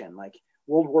organization, like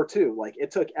World War II, like it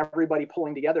took everybody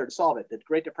pulling together to solve it. The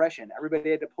Great Depression,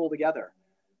 everybody had to pull together,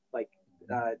 like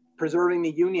preserving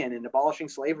the Union and abolishing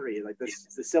slavery, like the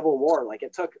Civil War, like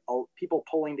it took people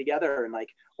pulling together and like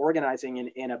organizing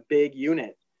in a big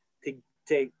unit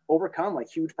to overcome like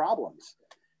huge problems.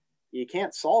 You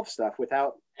can't solve stuff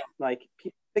without like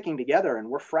people sticking together, and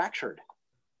we're fractured.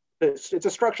 It's a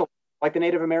structural, like the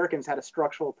Native Americans had a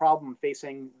structural problem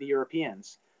facing the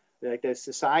Europeans. Like the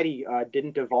society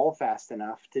didn't evolve fast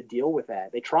enough to deal with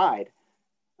that. They tried.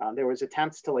 There was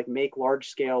attempts to like make large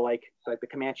scale, like the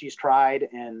Comanches tried,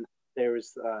 and there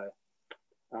was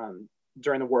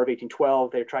during the War of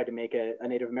 1812, they tried to make a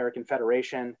Native American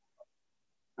federation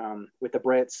with the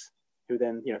Brits, who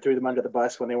then threw them under the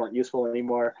bus when they weren't useful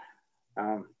anymore.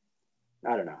 I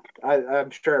don't know. I'm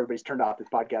sure everybody's turned off this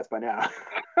podcast by now.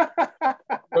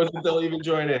 They'll even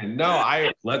join in.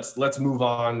 No, let's move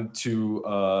on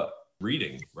to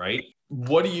reading, right?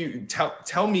 What do you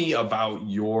tell me about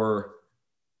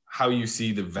how you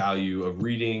see the value of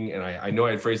reading? And I know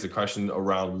I phrased the question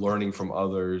around learning from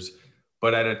others,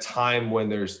 but at a time when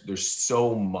there's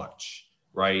so much,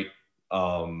 right?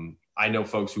 I know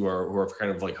folks who are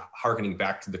kind of like hearkening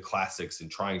back to the classics and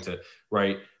trying to,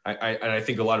 right? I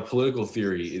think a lot of political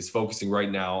theory is focusing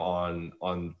right now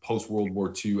on post-World War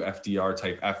II FDR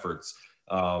type efforts.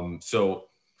 So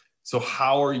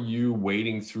how are you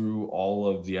wading through all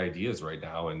of the ideas right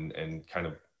now and kind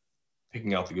of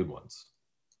picking out the good ones?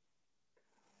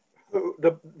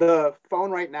 The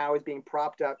phone right now is being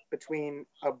propped up between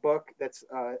a book that's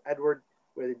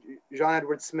John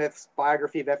Edward Smith's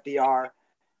biography of FDR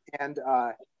and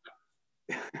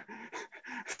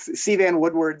C. Vann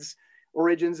Woodward's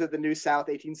Origins of the New South,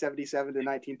 1877 to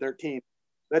 1913.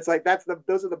 Those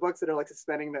are the books that are like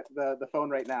suspending the phone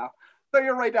right now. So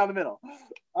you're right down the middle.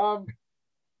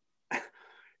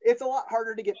 It's a lot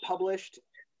harder to get published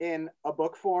in a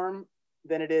book form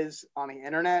than it is on the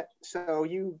internet. So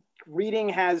reading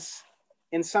has,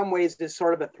 in some ways, is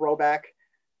sort of a throwback.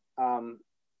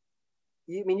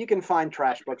 You can find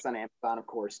trash books on Amazon, of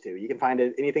course, too. You can find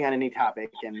anything on any topic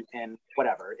and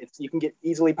whatever. You can get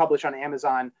easily published on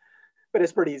Amazon, but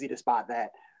it's pretty easy to spot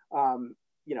that.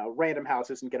 Random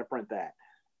House isn't going to print that.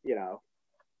 The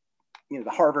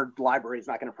Harvard Library is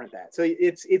not going to print that. So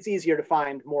it's easier to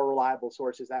find more reliable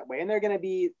sources that way. And they're going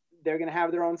to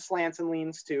have their own slants and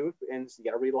leans too. And you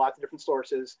got to read lots of different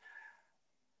sources.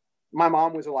 My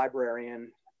mom was a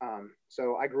librarian.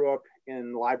 So I grew up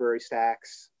in library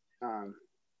stacks.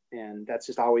 And that's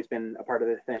just always been a part of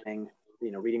the thing.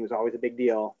 Reading was always a big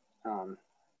deal.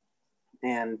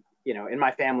 And you know, in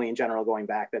my family in general, going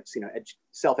back, that's, you know,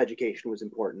 self-education was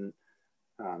important.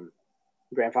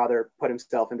 Grandfather put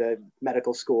himself into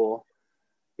medical school,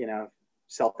 you know,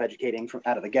 self-educating from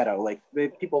out of the ghetto. Like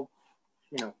people,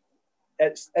 you know,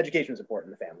 education is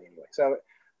important in the family anyway. So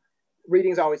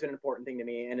reading's always been an important thing to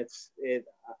me, and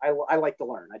I like to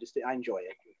learn. I enjoy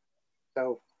it.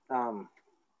 So, I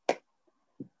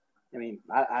mean,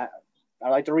 I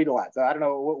like to read a lot. So I don't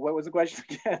know what was the question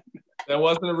again. There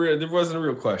wasn't a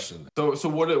real question. So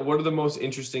what are the most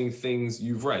interesting things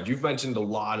you've read? You've mentioned a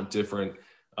lot of different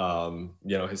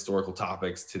historical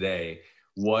topics today.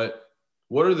 What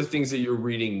are the things that you're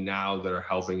reading now that are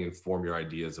helping inform your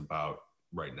ideas about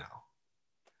right now?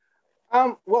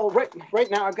 Well, right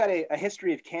now I've got a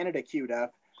history of Canada queued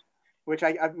up, which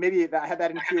I had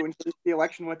that in queue until the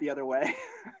election went the other way.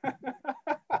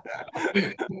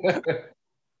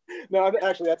 No,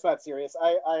 actually, that's not serious.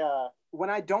 I when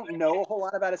I don't know a whole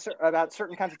lot about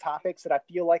certain kinds of topics that I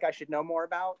feel like I should know more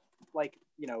about, like,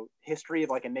 you know, history of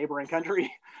like a neighboring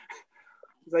country,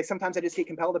 like sometimes I just get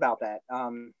compelled about that.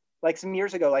 Like some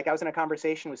years ago, like I was in a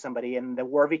conversation with somebody and the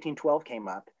War of 1812 came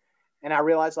up, and I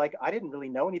realized like I didn't really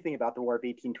know anything about the War of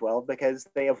 1812 because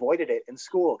they avoided it in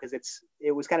school because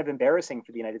it was kind of embarrassing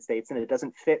for the United States and it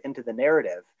doesn't fit into the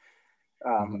narrative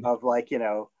of like, you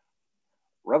know,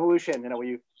 revolution, you know,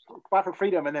 we fought for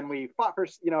freedom, and then we fought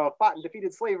and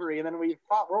defeated slavery, and then we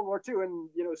fought World War II and,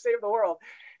 you know, saved the world.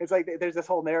 It's like there's this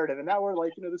whole narrative, and now we're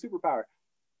like, you know, the superpower.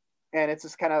 And it's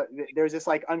just kind of, there's this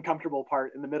like uncomfortable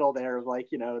part in the middle there of like,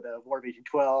 you know, the War of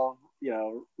 1812, you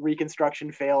know,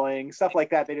 Reconstruction failing, stuff like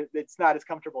that. It's not as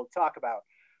comfortable to talk about.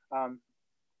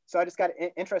 So I just got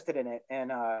interested in it,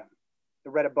 and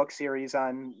read a book series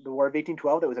on the War of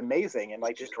 1812 that was amazing, and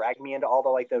like just dragged me into all the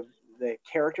like the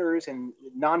characters, and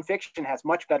nonfiction has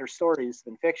much better stories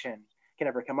than fiction can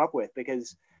ever come up with,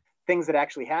 because things that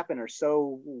actually happen are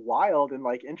so wild and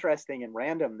like interesting and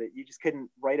random that you just couldn't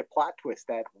write a plot twist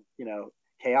that, you know,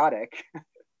 chaotic.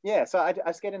 Yeah, so I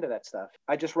just get into that stuff.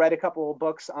 I just read a couple of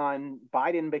books on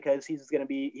Biden because he's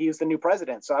the new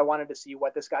president. So I wanted to see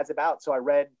what this guy's about. So I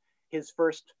read his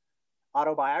first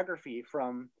autobiography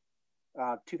from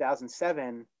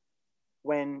 2007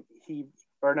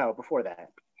 before that.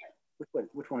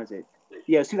 Which one is it?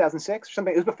 Yeah, it was 2006 or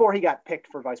something. It was before he got picked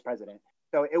for vice president.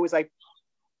 So it was like,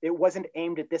 it wasn't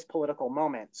aimed at this political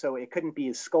moment, so it couldn't be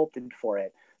as sculpted for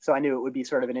it. So I knew it would be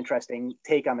sort of an interesting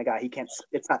take on the guy.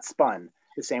 It's not spun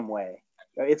the same way.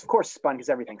 It's of course spun because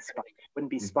everything's spun. It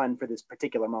wouldn't be spun for this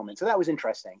particular moment. So that was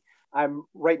interesting.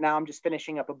 Right now I'm just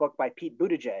finishing up a book by Pete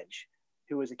Buttigieg,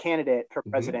 who was a candidate for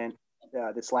president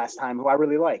this last time, who I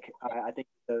really like. I think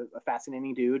a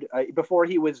fascinating dude. Before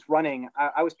he was running,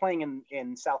 I was playing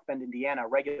in South Bend, Indiana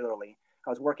regularly.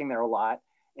 I was working there a lot.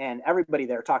 And everybody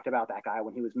there talked about that guy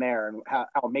when he was mayor and how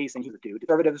amazing he was a dude.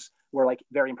 Conservatives were like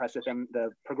very impressed with him. The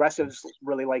progressives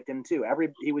really liked him too.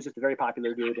 He was just a very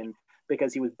popular dude, and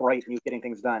because he was bright and he was getting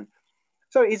things done.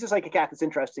 So he's just like a cat that's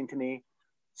interesting to me.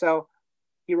 So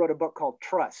he wrote a book called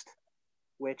Trust,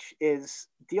 which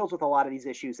deals with a lot of these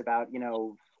issues about,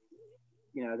 the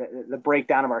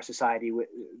breakdown of our society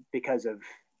because of,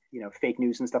 you know, fake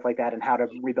news and stuff like that, and how to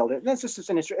rebuild it. And it's just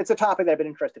it's a topic that I've been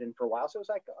interested in for a while. So it's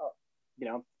like, you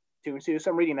know, 2 and 2.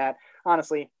 So I'm reading that.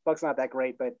 Honestly, book's not that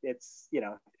great, but it's, you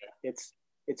know, it's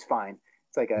fine.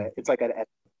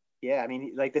 Yeah. I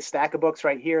mean, like this stack of books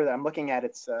right here that I'm looking at,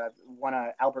 it's one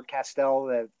Albert Castell,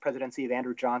 the presidency of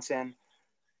Andrew Johnson,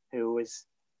 who was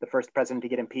the first president to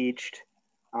get impeached,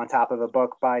 on top of a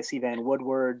book by C. Vann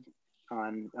Woodward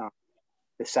on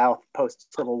the South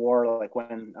post-Civil War, like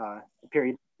when the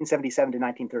period 1977 to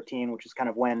 1913, which is kind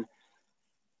of when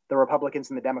the Republicans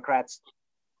and the Democrats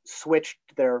switched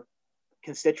their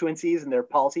constituencies and their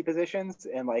policy positions,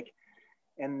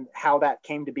 and how that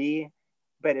came to be.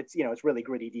 But it's, you know, it's really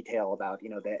gritty detail about, you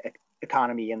know, the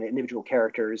economy and the individual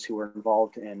characters who were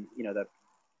involved in, you know,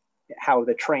 how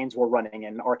the trains were running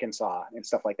in Arkansas and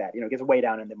stuff like that. You know, it gets way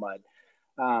down in the mud.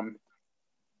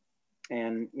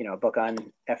 And, you know, a book on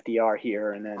FDR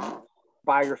here, and then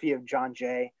biography of John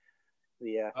Jay,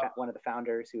 one of the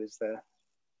founders, who was the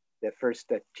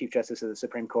first Chief Justice of the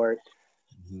Supreme Court.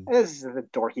 Mm-hmm. This is the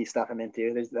dorky stuff I'm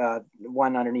into. There's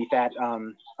one underneath that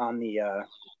on the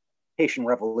Haitian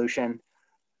Revolution.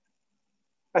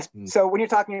 So when you're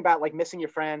talking about like missing your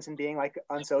friends and being like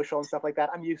unsocial and stuff like that,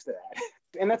 I'm used to that.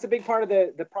 And that's a big part of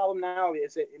the problem now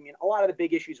is that, I mean, a lot of the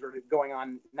big issues that are going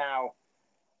on now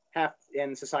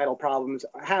and societal problems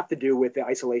have to do with the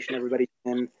isolation everybody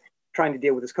and trying to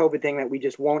deal with this COVID thing that we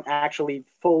just won't actually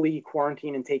fully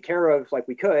quarantine and take care of like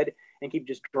we could, and keep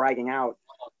just dragging out.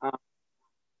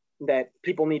 That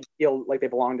people need to feel like they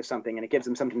belong to something, and it gives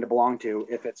them something to belong to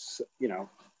if it's, you know,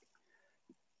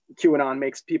 QAnon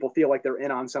makes people feel like they're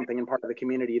in on something and part of the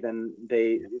community, then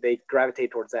they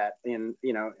gravitate towards that. And,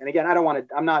 you know, and again,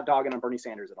 I'm not dogging on Bernie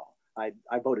Sanders at all. I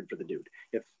voted for the dude.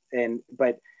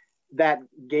 But that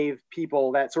gave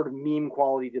people that sort of meme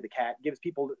quality to the cat, gives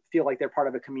people to feel like they're part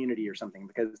of a community or something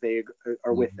because they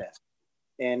are with this.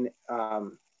 And,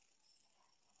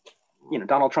 you know,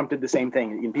 Donald Trump did the same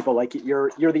thing. You know, people like,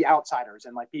 you're the outsiders,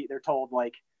 and like they're told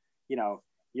like, you know,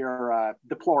 you're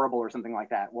deplorable or something like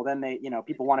that. Well, then you know,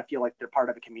 people want to feel like they're part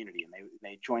of a community, and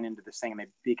they join into this thing and they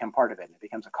become part of it, and it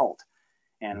becomes a cult.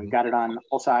 And we've got it on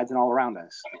all sides and all around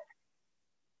us.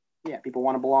 Yeah, people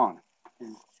want to belong.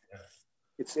 And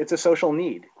it's a social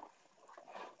need.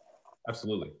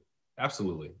 Absolutely.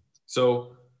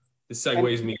 So this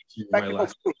segues me to my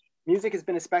last. Music has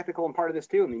been a spectacle and part of this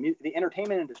too. I mean, the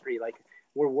entertainment industry, like,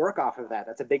 we work off of that.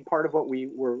 That's a big part of what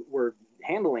we're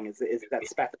handling is that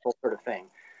spectacle sort of thing.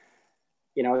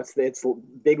 You know, it's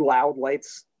big, loud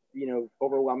lights, you know,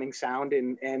 overwhelming sound,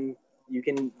 and you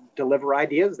can deliver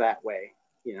ideas that way.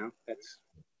 You know, that's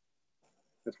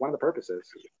one of the purposes.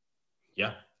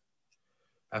 Yeah,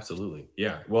 absolutely.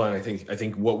 Yeah. Well, and I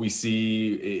think what we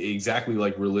see, exactly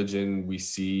like religion, we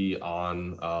see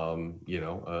on, you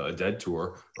know, a Dead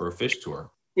tour or a Phish tour.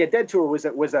 Yeah, Dead tour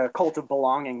was a cult of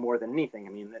belonging more than anything. I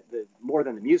mean, the more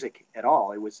than the music at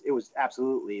all. It was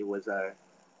absolutely a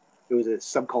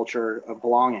subculture of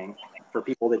belonging for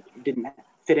people that didn't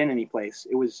fit in any place.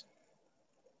 It was.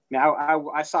 Now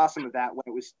I saw some of that when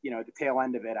it was, you know, at the tail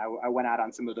end of it. I went out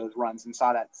on some of those runs and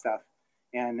saw that stuff,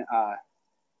 and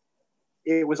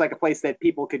it was like a place that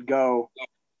people could go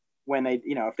when they,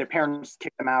 you know, if their parents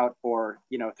kicked them out, or,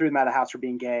 you know, threw them out of the house for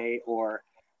being gay, or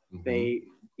they,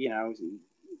 you know,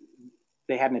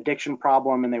 they had an addiction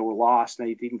problem and they were lost and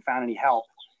they didn't find any help.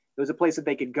 It was a place that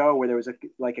they could go where there was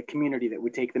a community that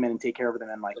would take them in and take care of them,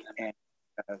 and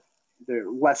they're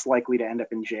less likely to end up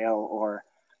in jail or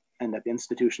end up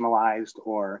institutionalized,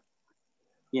 or,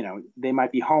 you know, they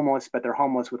might be homeless, but they're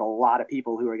homeless with a lot of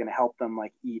people who are going to help them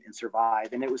like eat and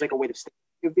survive. And it was like a way to stay.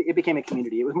 It became a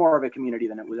community. It was more of a community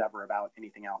than it was ever about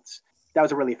anything else. That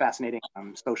was a really fascinating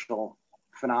social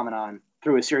phenomenon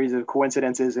through a series of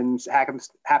coincidences and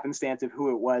happenstance of who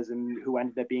it was and who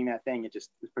ended up being that thing. It just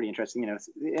was pretty interesting. You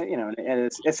know,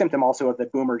 it's a symptom also of the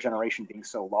boomer generation being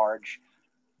so large,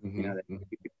 you know, that you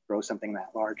could grow something that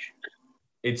large.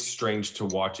 It's strange to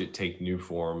watch it take new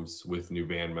forms with new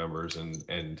band members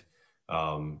and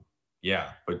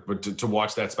yeah, but to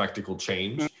watch that spectacle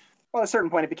change. Well, at a certain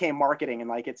point it became marketing, and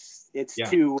like it's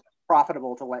too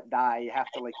profitable to let die. You have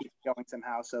to like keep it going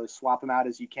somehow. So swap them out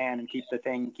as you can and keep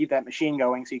that machine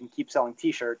going so you can keep selling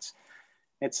t-shirts.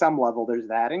 At some level there's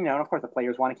that. And, you know, and of course the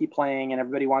players want to keep playing and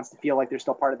everybody wants to feel like they're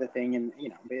still part of the thing. And, you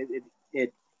know,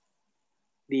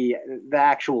 the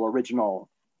actual original,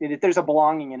 there's a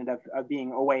belonging in it of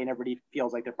being away and everybody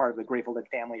feels like they're part of the Grateful Dead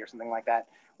family or something like that.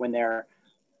 When they're,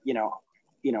 you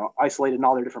know, isolated in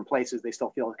all their different places, they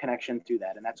still feel a connection to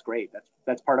that. And that's great.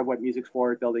 That's part of what music's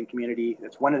for, building community.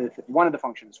 That's one of the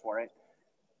functions for it.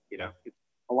 You know, it's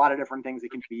a lot of different things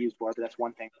it can be used for, but that's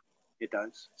one thing it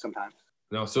does sometimes.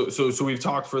 No, so we've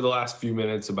talked for the last few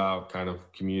minutes about kind of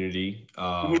community.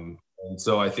 And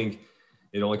so I think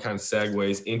it only kind of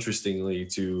segues interestingly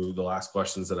to the last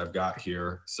questions that I've got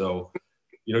here. So,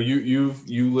 you know,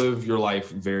 you live your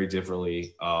life very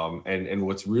differently. And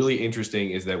what's really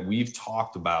interesting is that we've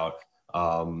talked about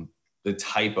the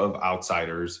type of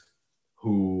outsiders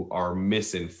who are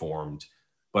misinformed.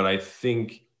 But I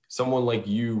think someone like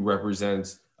you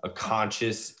represents a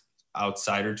conscious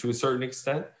outsider to a certain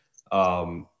extent.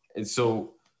 And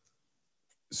so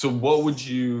what would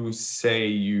you say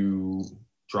you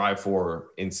drive for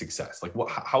in success? Like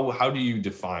how do you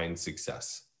define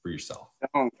success for yourself?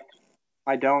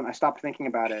 I don't. I stopped thinking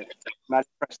about it. I'm not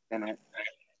interested in it.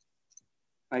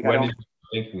 Like, when did you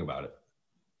stop thinking about it?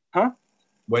 Huh?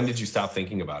 When did you stop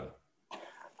thinking about it?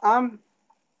 I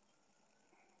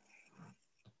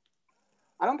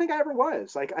don't think I ever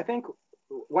was. Like, I think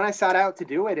when I set out to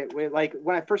do it, like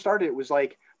when I first started, it was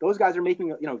like, those guys are making,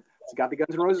 you know, it's got the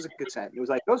Guns N' Roses cassette. It was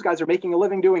like, those guys are making a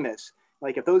living doing this.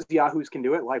 Like, if those yahoos can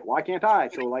do it, like, why can't I?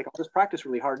 So like, I'll just practice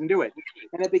really hard and do it.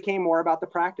 And it became more about the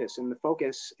practice and the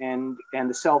focus and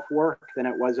the self-work than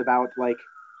it was about like,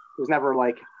 it was never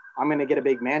like, I'm going to get a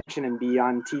big mansion and be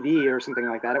on TV or something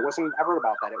like that. It wasn't ever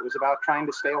about that. It was about trying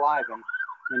to stay alive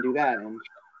and do that. And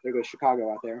there goes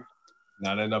Chicago out there.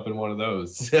 Not end up in one of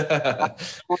those. One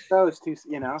of those two,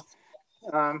 you know.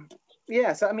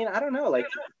 Yeah, so I mean, I don't know. Like,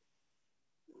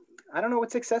 I don't know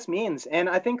what success means, and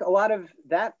I think a lot of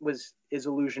that is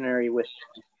illusionary with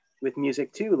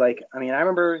music too. Like, I mean, I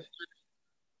remember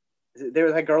there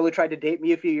was a girl who tried to date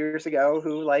me a few years ago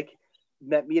who, like,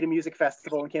 met me at a music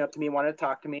festival and came up to me and wanted to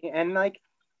talk to me, and like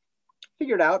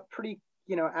figured out pretty,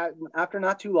 after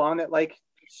not too long that like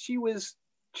she was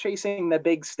chasing the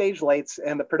big stage lights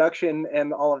and the production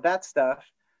and all of that stuff.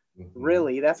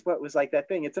 Really, that's what was like that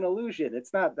thing. It's an illusion.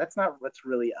 That's not what's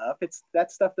really up. It's that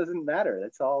stuff doesn't matter.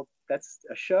 That's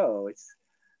a show. It's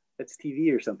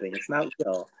TV or something. It's not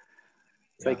real.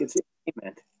 It's like it's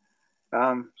entertainment.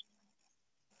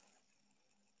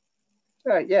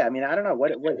 Yeah, I mean, I don't know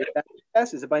what if that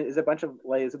success is a bunch of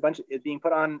being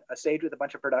put on a stage with a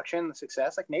bunch of production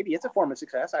success. Like maybe it's a form of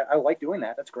success. I like doing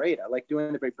that. That's great. I like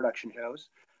doing the great production shows.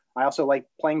 I also like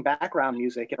playing background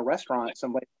music in a restaurant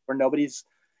somewhere where nobody's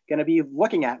going to be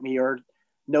looking at me or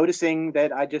noticing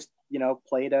that I just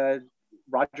played a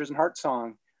Rodgers and Hart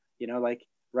song, like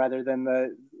rather than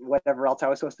the whatever else I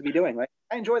was supposed to be doing. Like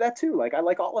I enjoy that too. Like I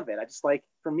like all of it. I just like,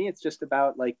 for me, it's just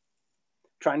about like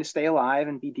trying to stay alive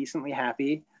and be decently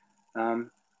happy. I'd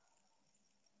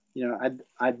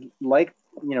like,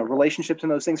 relationships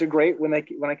and those things are great when I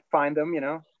can find them.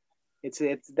 It's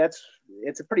a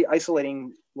pretty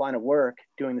isolating line of work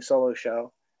doing the solo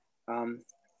show.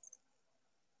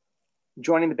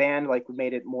 Joining the band like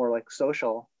made it more like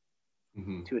social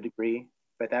to a degree,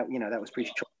 but that that was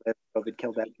pretty short. COVID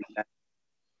killed that.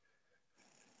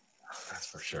 That's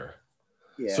for sure.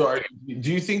 Yeah. So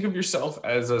do you think of yourself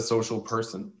as a social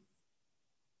person?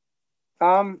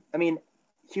 I mean,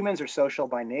 humans are social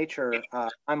by nature.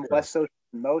 I'm less social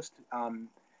than most, and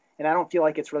I don't feel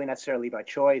like it's really necessarily by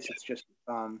choice. It's just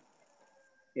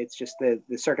the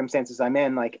circumstances I'm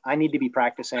in. Like I need to be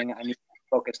practicing. I need to be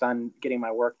focused on getting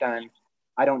my work done.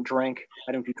 I don't drink.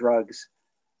 I don't do drugs.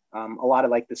 A lot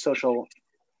of like the social.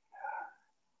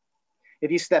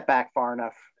 If you step back far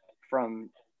enough from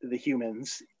the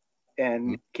humans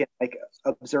and can like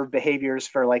observe behaviors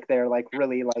for like their like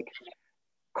really like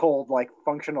cold like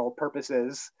functional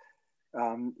purposes,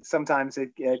 sometimes it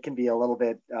can be a little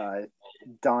bit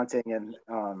daunting and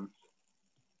I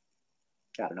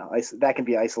don't know, that can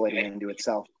be isolating into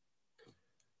itself.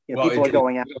 People are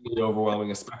going out. It's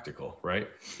overwhelming a spectacle, right?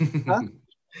 Huh?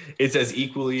 It's as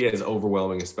equally as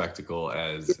overwhelming a spectacle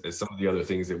as some of the other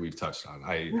things that we've touched on.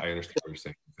 I understand what you're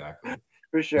saying exactly.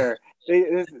 For sure.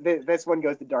 This one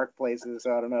goes to dark places,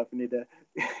 so I don't know if we need to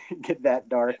get that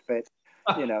dark, but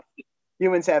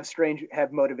humans have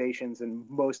motivations in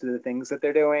most of the things that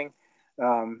they're doing,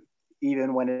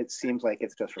 even when it seems like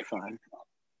it's just for fun.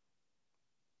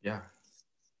 Yeah.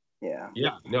 Yeah.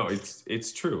 No,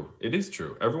 it's true. It is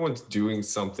true. Everyone's doing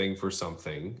something for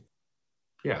something.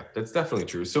 Yeah, that's definitely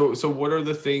true. So what are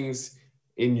the things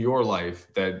in your life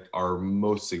that are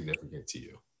most significant to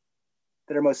you?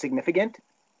 That are most significant?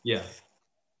 Yeah.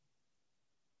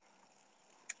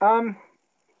 I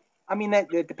mean,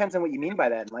 that it depends on what you mean by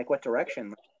that, like what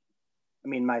direction. I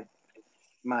mean,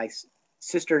 my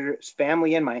sister's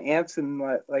family and my aunts and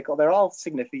they're all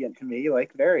significant to me,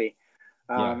 like very.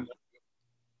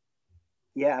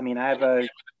 Yeah, I mean, I have a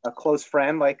close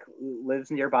friend like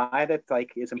lives nearby that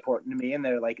like is important to me, and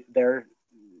they're like their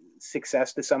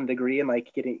success to some degree and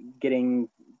like getting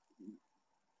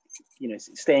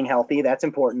staying healthy, that's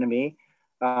important to me.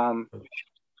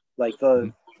 Like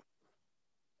the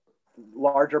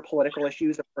larger political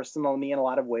issues are personal to me in a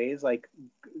lot of ways, like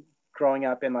growing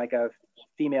up in like a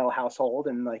female household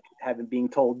and like being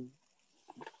told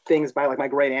things by like my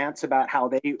great aunts about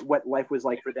what life was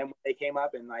like for them when they came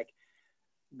up, and like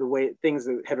the way things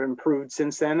that have improved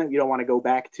since then that you don't want to go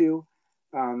back to.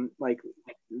 Like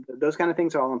those kind of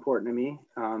things are all important to me.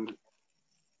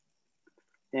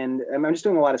 And I'm just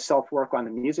doing a lot of self-work on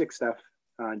the music stuff,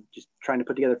 just trying to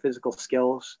put together physical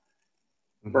skills,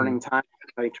 burning time,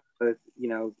 like to,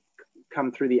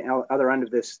 come through the other end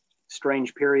of this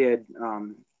strange period,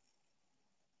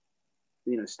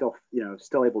 still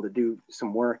able to do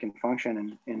some work and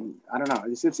function. And I don't know,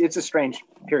 it's a strange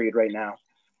period right now.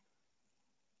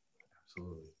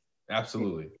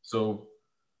 Absolutely. So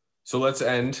let's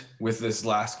end with this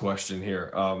last question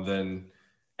here. Then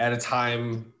at a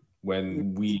time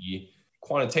when we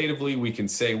quantitatively, we can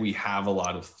say we have a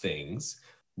lot of things,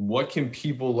 what can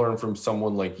people learn from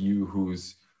someone like you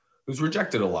who's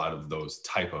rejected a lot of those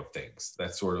type of things,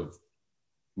 that sort of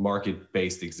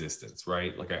market-based existence,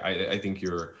 right? Like I think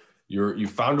you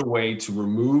found a way to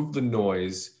remove the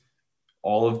noise,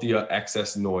 all of the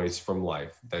excess noise from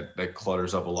life that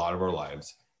clutters up a lot of our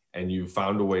lives. And you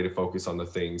found a way to focus on the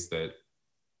things that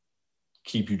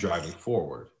keep you driving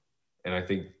forward. And I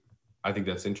think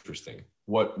that's interesting.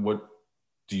 What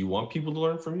do you want people to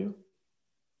learn from you?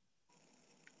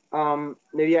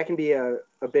 Maybe I can be a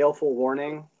baleful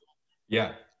warning.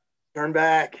 Yeah. Turn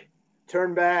back.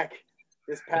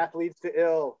 This path leads to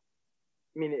ill.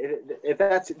 I mean, if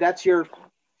that's your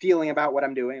feeling about what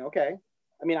I'm doing, okay.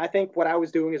 I mean, I think what I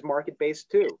was doing is market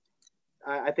based too.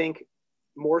 I think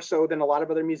more so than a lot of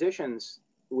other musicians,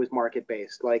 it was market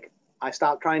based. Like I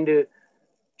stopped trying to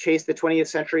chase the 20th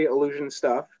century illusion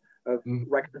stuff of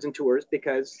records and tours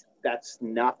because that's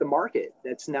not the market.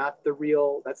 That's not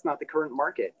the current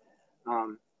market.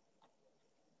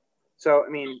 So, I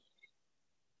mean,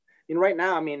 right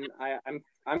now, I mean,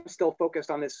 I'm still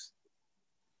focused on this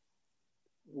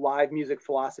live music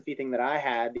philosophy thing that I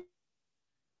had,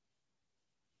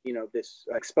 you know, this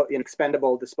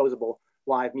expendable, disposable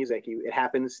live music. It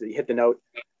happens, you hit the note,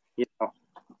 you know,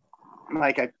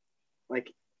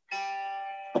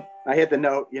 I hit the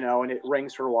note, you know, and it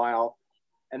rings for a while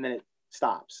and then it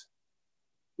stops,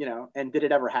 you know. And did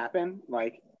it ever happen?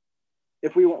 Like,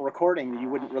 if we weren't recording, you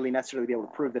wouldn't really necessarily be able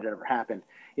to prove that it ever happened.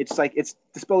 It's like, it's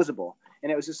disposable.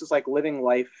 And it was just like living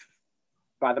life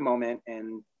by the moment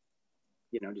and,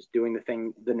 you know, just doing the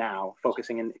thing, the now,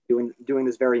 focusing and doing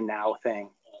this very now thing.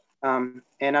 And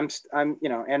I'm, you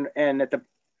know, and at the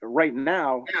right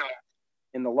now,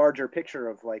 in the larger picture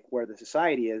of like where the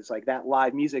society is, like that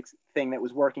live music thing that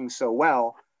was working so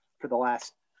well for the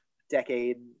last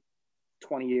decade,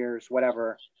 20 years,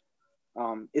 whatever,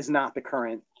 is not the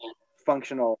current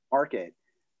functional market.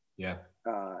 Yeah.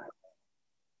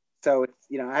 So it's,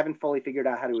 you know, I haven't fully figured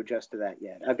out how to adjust to that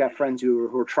yet. I've got friends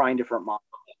who are trying different models,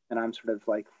 and I'm sort of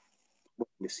like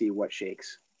looking to see what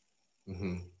shakes.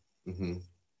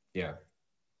 Yeah.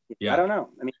 I don't know.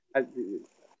 I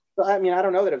mean, I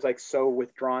don't know that it was like so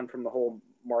withdrawn from the whole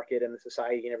market and the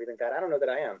society and everything like that. I don't know that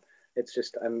I am. It's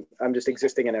just I'm just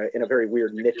existing in a very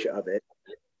weird niche of it.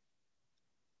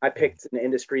 I picked an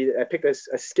industry. I picked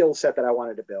a skill set that I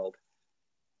wanted to build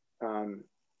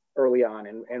early on,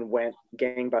 and went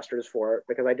gangbusters for it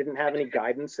because I didn't have any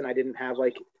guidance, and I didn't have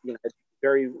like, you know,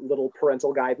 very little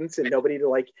parental guidance and nobody to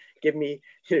like give me,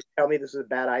 you know, tell me this is a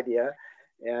bad idea,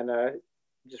 and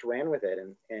just ran with it,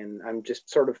 and I'm just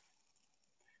sort of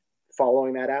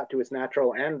following that out to its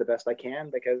natural end the best I can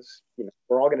because, you know,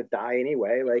 we're all going to die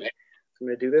anyway. Like, I'm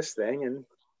going to do this thing and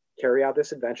carry out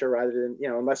this adventure rather than, you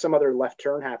know, unless some other left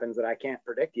turn happens that I can't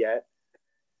predict yet.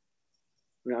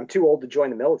 I mean, I'm too old to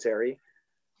join the military.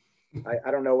 I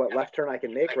don't know what left turn I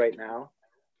can make right now.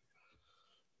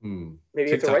 Maybe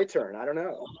TikTok. It's a right turn. I don't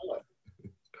know.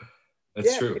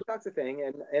 That's true. TikTok's a thing.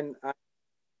 And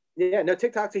yeah, no,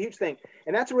 TikTok's a huge thing.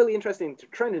 And that's a really interesting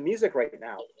trend in music right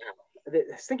now. I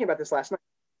was thinking about this last night.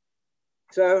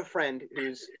 So I have a friend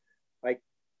who's like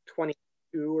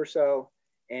 22 or so,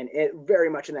 and very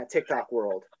much in that TikTok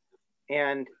world.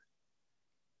 And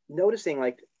noticing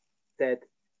like that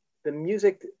the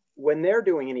music, when they're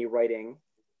doing any writing,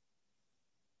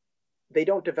 they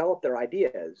don't develop their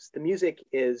ideas. The music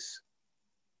is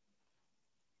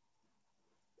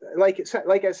like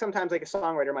sometimes like a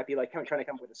songwriter might be like trying to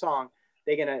come up with a song.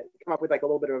 They're going to come up with like a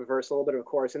little bit of a verse, a little bit of a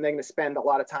chorus, and they're going to spend a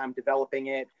lot of time developing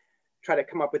it, try to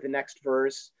come up with the next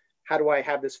verse. How do I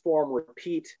have this form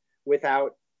repeat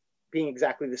without being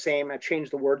exactly the same? I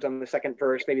change the words on the second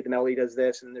verse. Maybe the melody does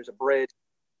this and there's a bridge.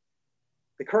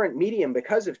 The current medium,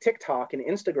 because of TikTok and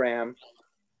Instagram,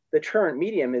 the current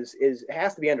medium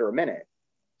has to be under a minute.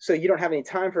 So you don't have any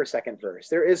time for a second verse.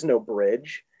 There is no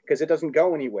bridge because it doesn't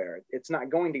go anywhere. It's not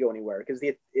going to go anywhere because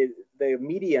the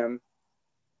medium,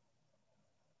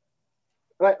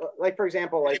 like for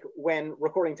example, like when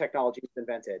recording technology was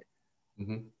invented,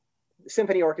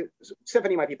 symphony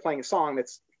might be playing a song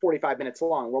that's 45 minutes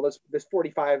long. Well, this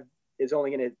 45 is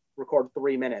only going to record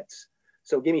 3 minutes.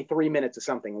 So give me 3 minutes of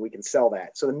something and we can sell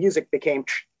that. So the music became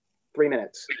 3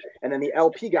 minutes. And then the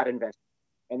LP got invented.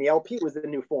 And the LP was the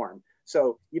new form.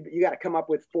 So you got to come up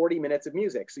with 40 minutes of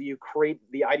music. So you create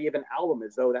the idea of an album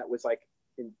as though that was like,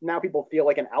 now people feel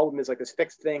like an album is like this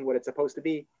fixed thing, what it's supposed to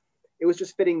be. It was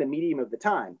just fitting the medium of the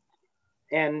time.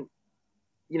 And,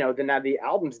 you know, then now the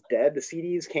album's dead. The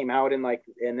CDs came out and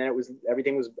then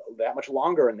everything was that much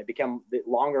longer and they become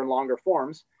longer and longer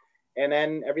forms. And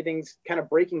then everything's kind of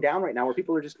breaking down right now where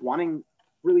people are just wanting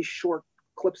really short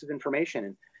clips of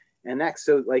information. And next,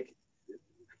 so like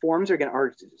forms are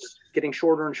getting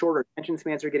shorter and shorter. Attention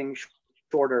spans are getting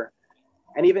shorter.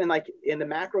 And even like in the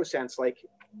macro sense, like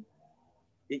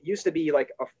it used to be like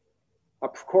a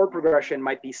chord progression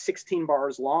might be 16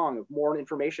 bars long of more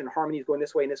information, harmonies going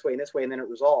this way and this way and this way, and then it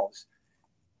resolves.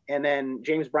 And then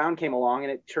James Brown came along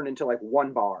and it turned into like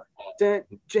 1 bar. And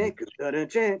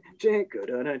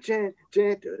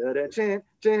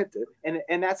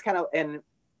that's kind of, and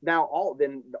now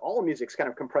all music's kind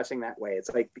of compressing that way.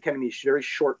 It's like becoming these very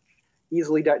short,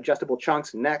 easily digestible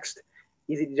chunks. Next,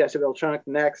 easy digestible chunk.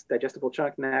 Next, digestible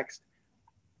chunk. Next.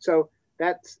 So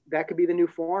that could be the new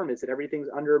form, is that everything's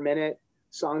under a minute,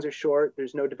 songs are short,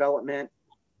 there's no development.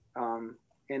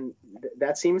 And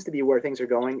that seems to be where things are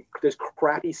going. There's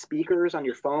crappy speakers on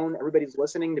your phone. Everybody's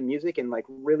listening to music in like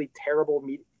really terrible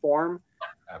form.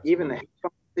 Absolutely. Even the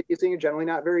headphones that you're using are generally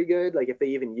not very good, like if they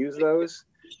even use those.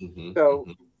 So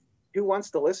who wants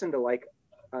to listen to like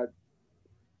a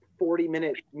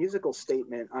 40-minute musical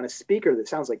statement on a speaker that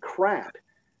sounds like crap?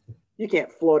 You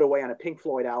can't float away on a Pink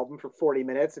Floyd album for 40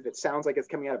 minutes if it sounds like it's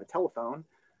coming out of a telephone.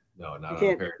 No, not you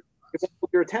can't. It won't hold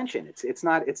your attention. It's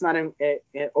not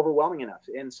overwhelming enough,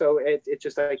 and so it's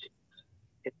just like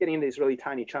it's getting into these really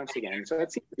tiny chunks again. So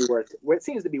it seems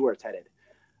to be where it's headed.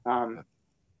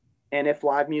 And if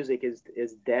live music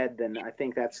is dead, then I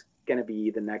think that's going to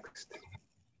be the next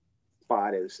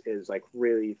spot is like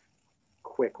really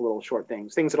quick little short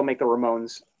things that'll make the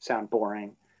Ramones sound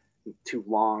boring, too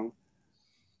long.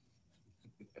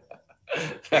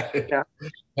 That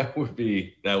would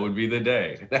be the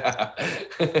day.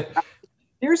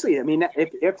 Seriously, I mean,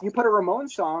 if you put a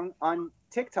Ramones song on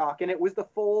TikTok and it was the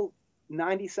full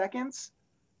 90 seconds,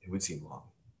 it would seem long.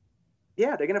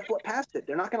 Yeah, they're gonna flip past it.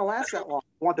 They're not gonna last that long.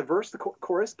 You want the verse, the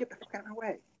chorus? Get the fuck out of my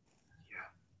way.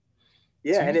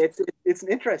 Yeah, and it's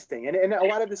interesting, and a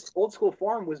lot of this old school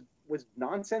form was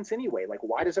nonsense anyway. Like,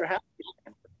 why does there have to be?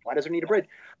 Why does there need a bridge?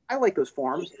 I like those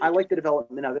forms. I like the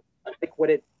development of it. I like what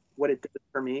it did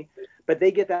for me, but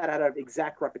they get that out of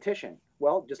exact repetition.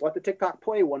 Well, just let the TikTok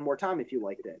play one more time if you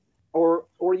liked it, or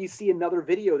you see another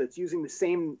video that's using the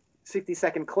same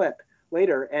 60-second clip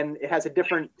later, and it has a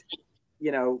different,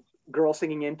 girl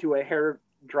singing into a hair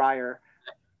dryer,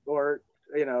 or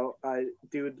a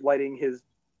dude lighting his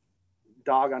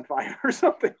dog on fire or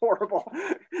something horrible.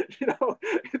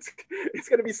 It's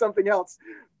going to be something else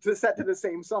set to the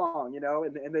same song,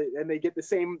 and they get the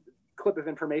same clip of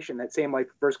information, that same like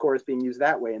verse chorus being used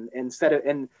that way, and instead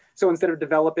of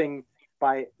developing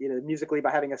by musically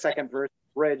by having a second verse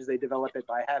bridge, they develop it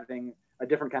by having a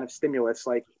different kind of stimulus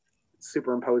like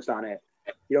superimposed on it.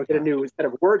 You don't get a new set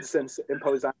of words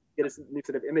imposed on it, you get a new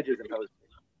set of images imposed.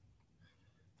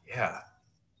 Yeah,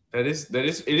 it is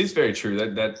very true,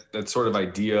 that sort of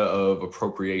idea of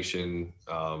appropriation,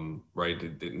 right,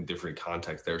 in different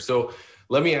contexts there. So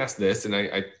let me ask this, and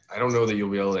I don't know that you'll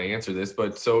be able to answer this,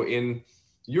 but so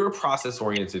you're a process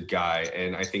oriented guy,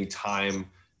 and I think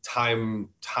time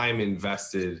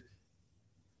invested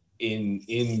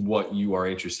in what you are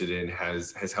interested in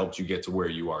has helped you get to where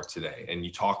you are today. And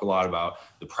you talk a lot about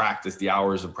the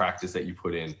hours of practice that you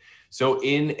put in. So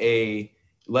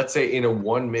let's say in a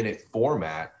 1-minute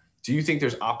format, do you think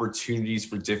there's opportunities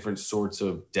for different sorts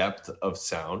of depth of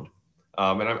sound?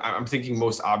 And I'm thinking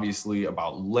most obviously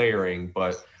about layering,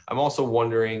 but I'm also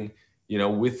wondering,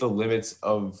 with the limits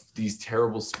of these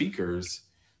terrible speakers,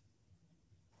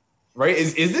 right?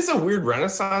 Is this a weird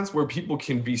renaissance where people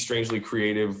can be strangely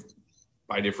creative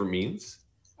by different means?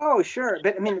 Oh, sure.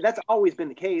 But I mean, that's always been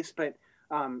the case, but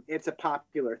it's a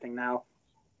popular thing now.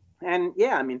 And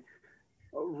yeah, I mean,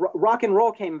 rock and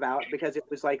roll came about because it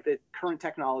was like the current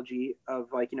technology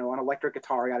of like, an electric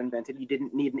guitar got invented. You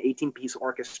didn't need an 18-piece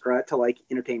orchestra to like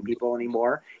entertain people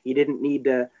anymore. You didn't need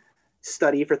to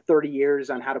study for 30 years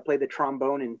on how to play the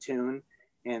trombone in tune.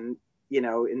 And,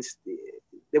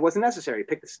 it wasn't necessary.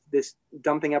 Pick this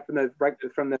dumb thing up from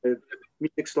the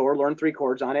music store, learn 3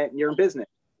 chords on it, and you're in business.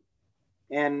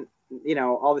 And,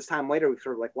 all this time later, we've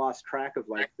sort of like lost track of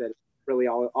like that it's really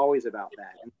always about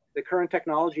that. And the current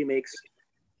technology makes,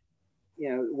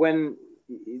 when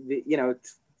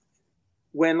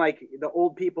like the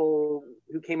old people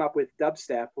who came up with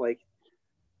dubstep, like,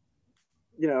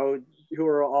 who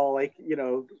are all like,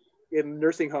 in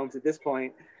nursing homes at this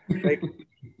point, like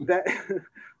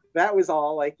that was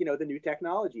all like, the new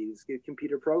technologies,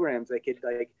 computer programs that could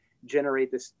like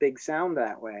generate this big sound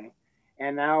that way.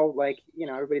 And now like,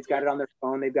 everybody's got it on their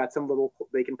phone. They've got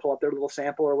they can pull up their little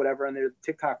sample or whatever on their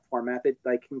TikTok format that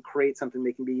like can create something.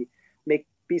 They can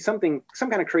be something, some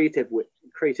kind of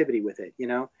creativity with it.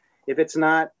 If it's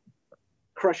not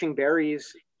crushing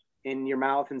berries in your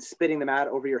mouth and spitting them out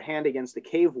over your hand against a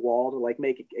cave wall to like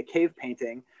make a cave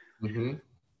painting, mm-hmm.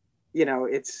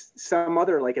 It's some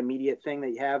other like immediate thing that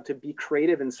you have to be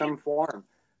creative in some form.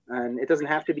 And it doesn't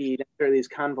have to be necessarily as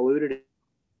convoluted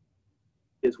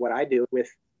as what I do with,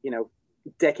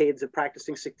 decades of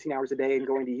practicing 16 hours a day and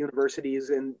going to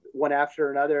universities and one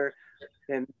after another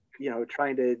and,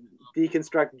 trying to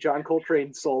deconstruct John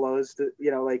Coltrane solos to,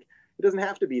 like, it doesn't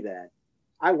have to be that.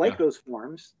 I like those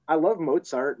forms. I love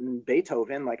Mozart and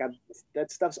Beethoven. Like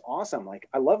that stuff's awesome. Like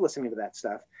I love listening to that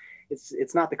stuff.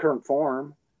 It's not the current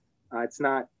form. It's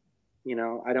not,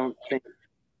 I don't think,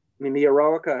 the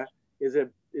Eroica is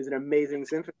an amazing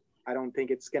symphony. I don't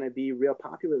think it's going to be real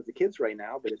popular with the kids right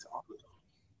now, but it's awesome.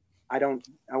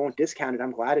 I won't discount it.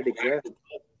 I'm glad it exists.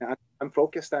 I'm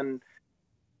focused on,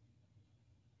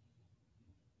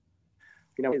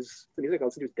 you know, is the music I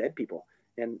listen to is dead people.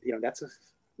 And, you know, that's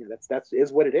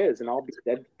is what it is. And I'll be a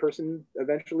dead person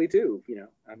eventually too. You know,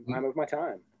 I'm of my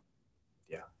time.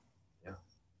 Yeah. Yeah.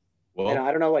 Well, and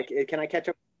I don't know, like, can I catch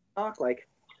up with talk? Like,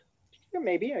 yeah,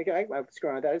 maybe I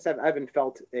scroll on that. I haven't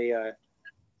felt a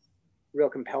real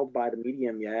compelled by the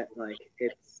medium yet. Like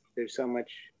there's so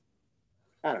much,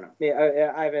 I don't know.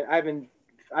 Yeah, I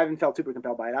haven't felt super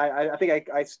compelled by it. I think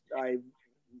I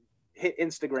hit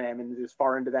Instagram and was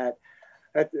far into that.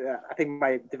 I think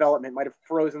my development might have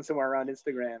frozen somewhere around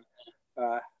Instagram.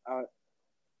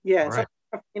 Yeah, and right.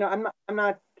 so, you know, I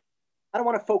don't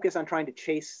want to focus on trying to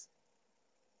chase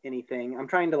anything. I'm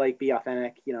trying to like be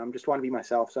authentic. You know, I'm just want to be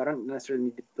myself. So I don't necessarily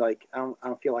need to like. I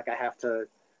don't feel like I have to,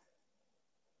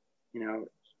 you know,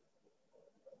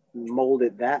 mold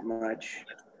it that much.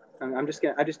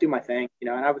 I just do my thing, you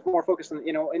know, and I was more focused on,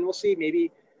 you know, and we'll see,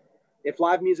 maybe if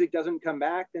live music doesn't come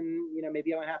back, then, you know,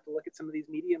 maybe I might have to look at some of these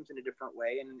mediums in a different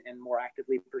way and more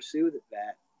actively pursue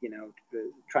that, you know,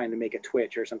 trying to make a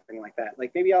Twitch or something like that.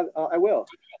 Like maybe I will.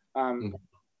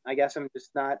 I guess I'm just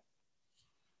not,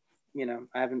 you know,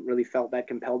 I haven't really felt that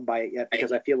compelled by it yet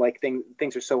because I feel like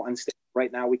things are so unstable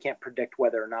right now. We can't predict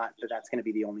whether or not that's going to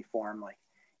be the only form like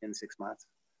in 6 months.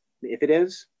 If it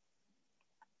is,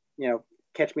 you know,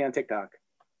 catch me on TikTok.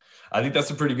 I think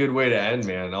that's a pretty good way to end,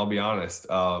 man. I'll be honest.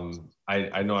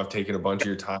 I know I've taken a bunch of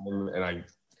your time and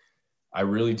I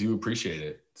really do appreciate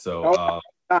it. So about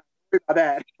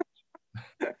that.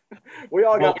 We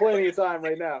all got plenty of time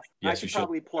right now. Yes, I should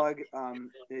probably plug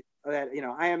that, you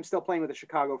know, I am still playing with the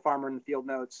Chicago Farmer and Field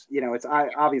Notes. You know, it's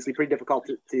obviously pretty difficult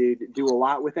to do a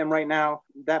lot with them right now.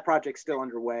 That project's still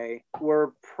underway. We're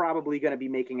probably going to be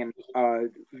making a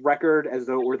record as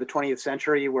though we're the 20th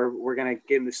century, where we're going to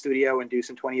get in the studio and do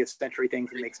some 20th century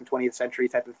things and make some 20th century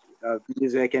type of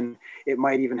music. And it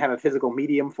might even have a physical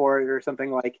medium for it or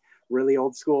something like really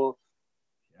old school.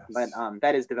 Yes. But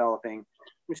that is developing.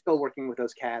 I'm still working with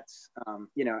those cats.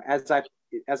 You know, as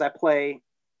I play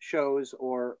shows,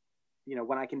 or, you know,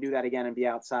 when I can do that again and be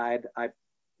outside, I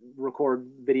record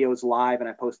videos live and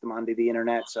I post them onto the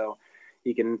internet. So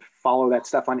you can follow that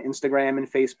stuff on Instagram and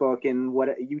Facebook and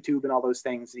YouTube and all those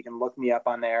things. You can look me up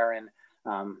on there, and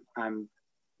I'm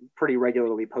pretty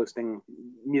regularly posting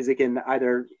music in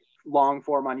either long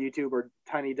form on YouTube or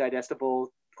tiny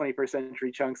digestible 21st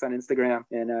century chunks on Instagram,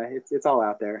 and it's all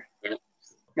out there.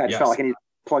 I just felt like I need to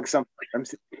plug something. I'm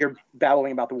here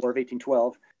babbling about the War of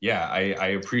 1812. Yeah, I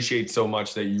appreciate so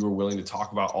much that you were willing to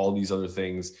talk about all these other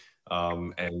things.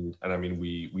 And I mean,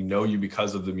 we know you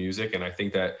because of the music, and I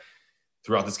think that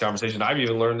throughout this conversation, I've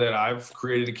even learned that I've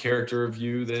created a character of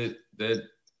you that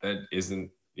isn't,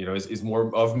 you know, is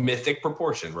more of mythic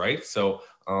proportion, right? So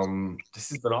this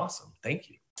has been awesome. Thank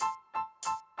you.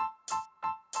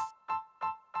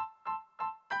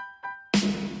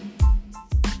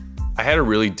 I had a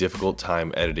really difficult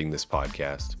time editing this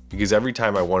podcast because every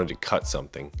time I wanted to cut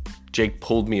something, Jake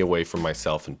pulled me away from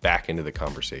myself and back into the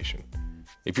conversation.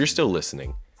 If you're still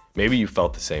listening, maybe you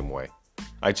felt the same way.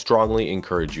 I'd strongly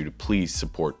encourage you to please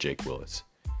support Jake Willis.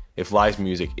 If live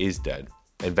music is dead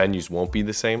and venues won't be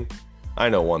the same, I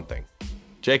know one thing.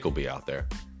 Jake will be out there,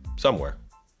 somewhere.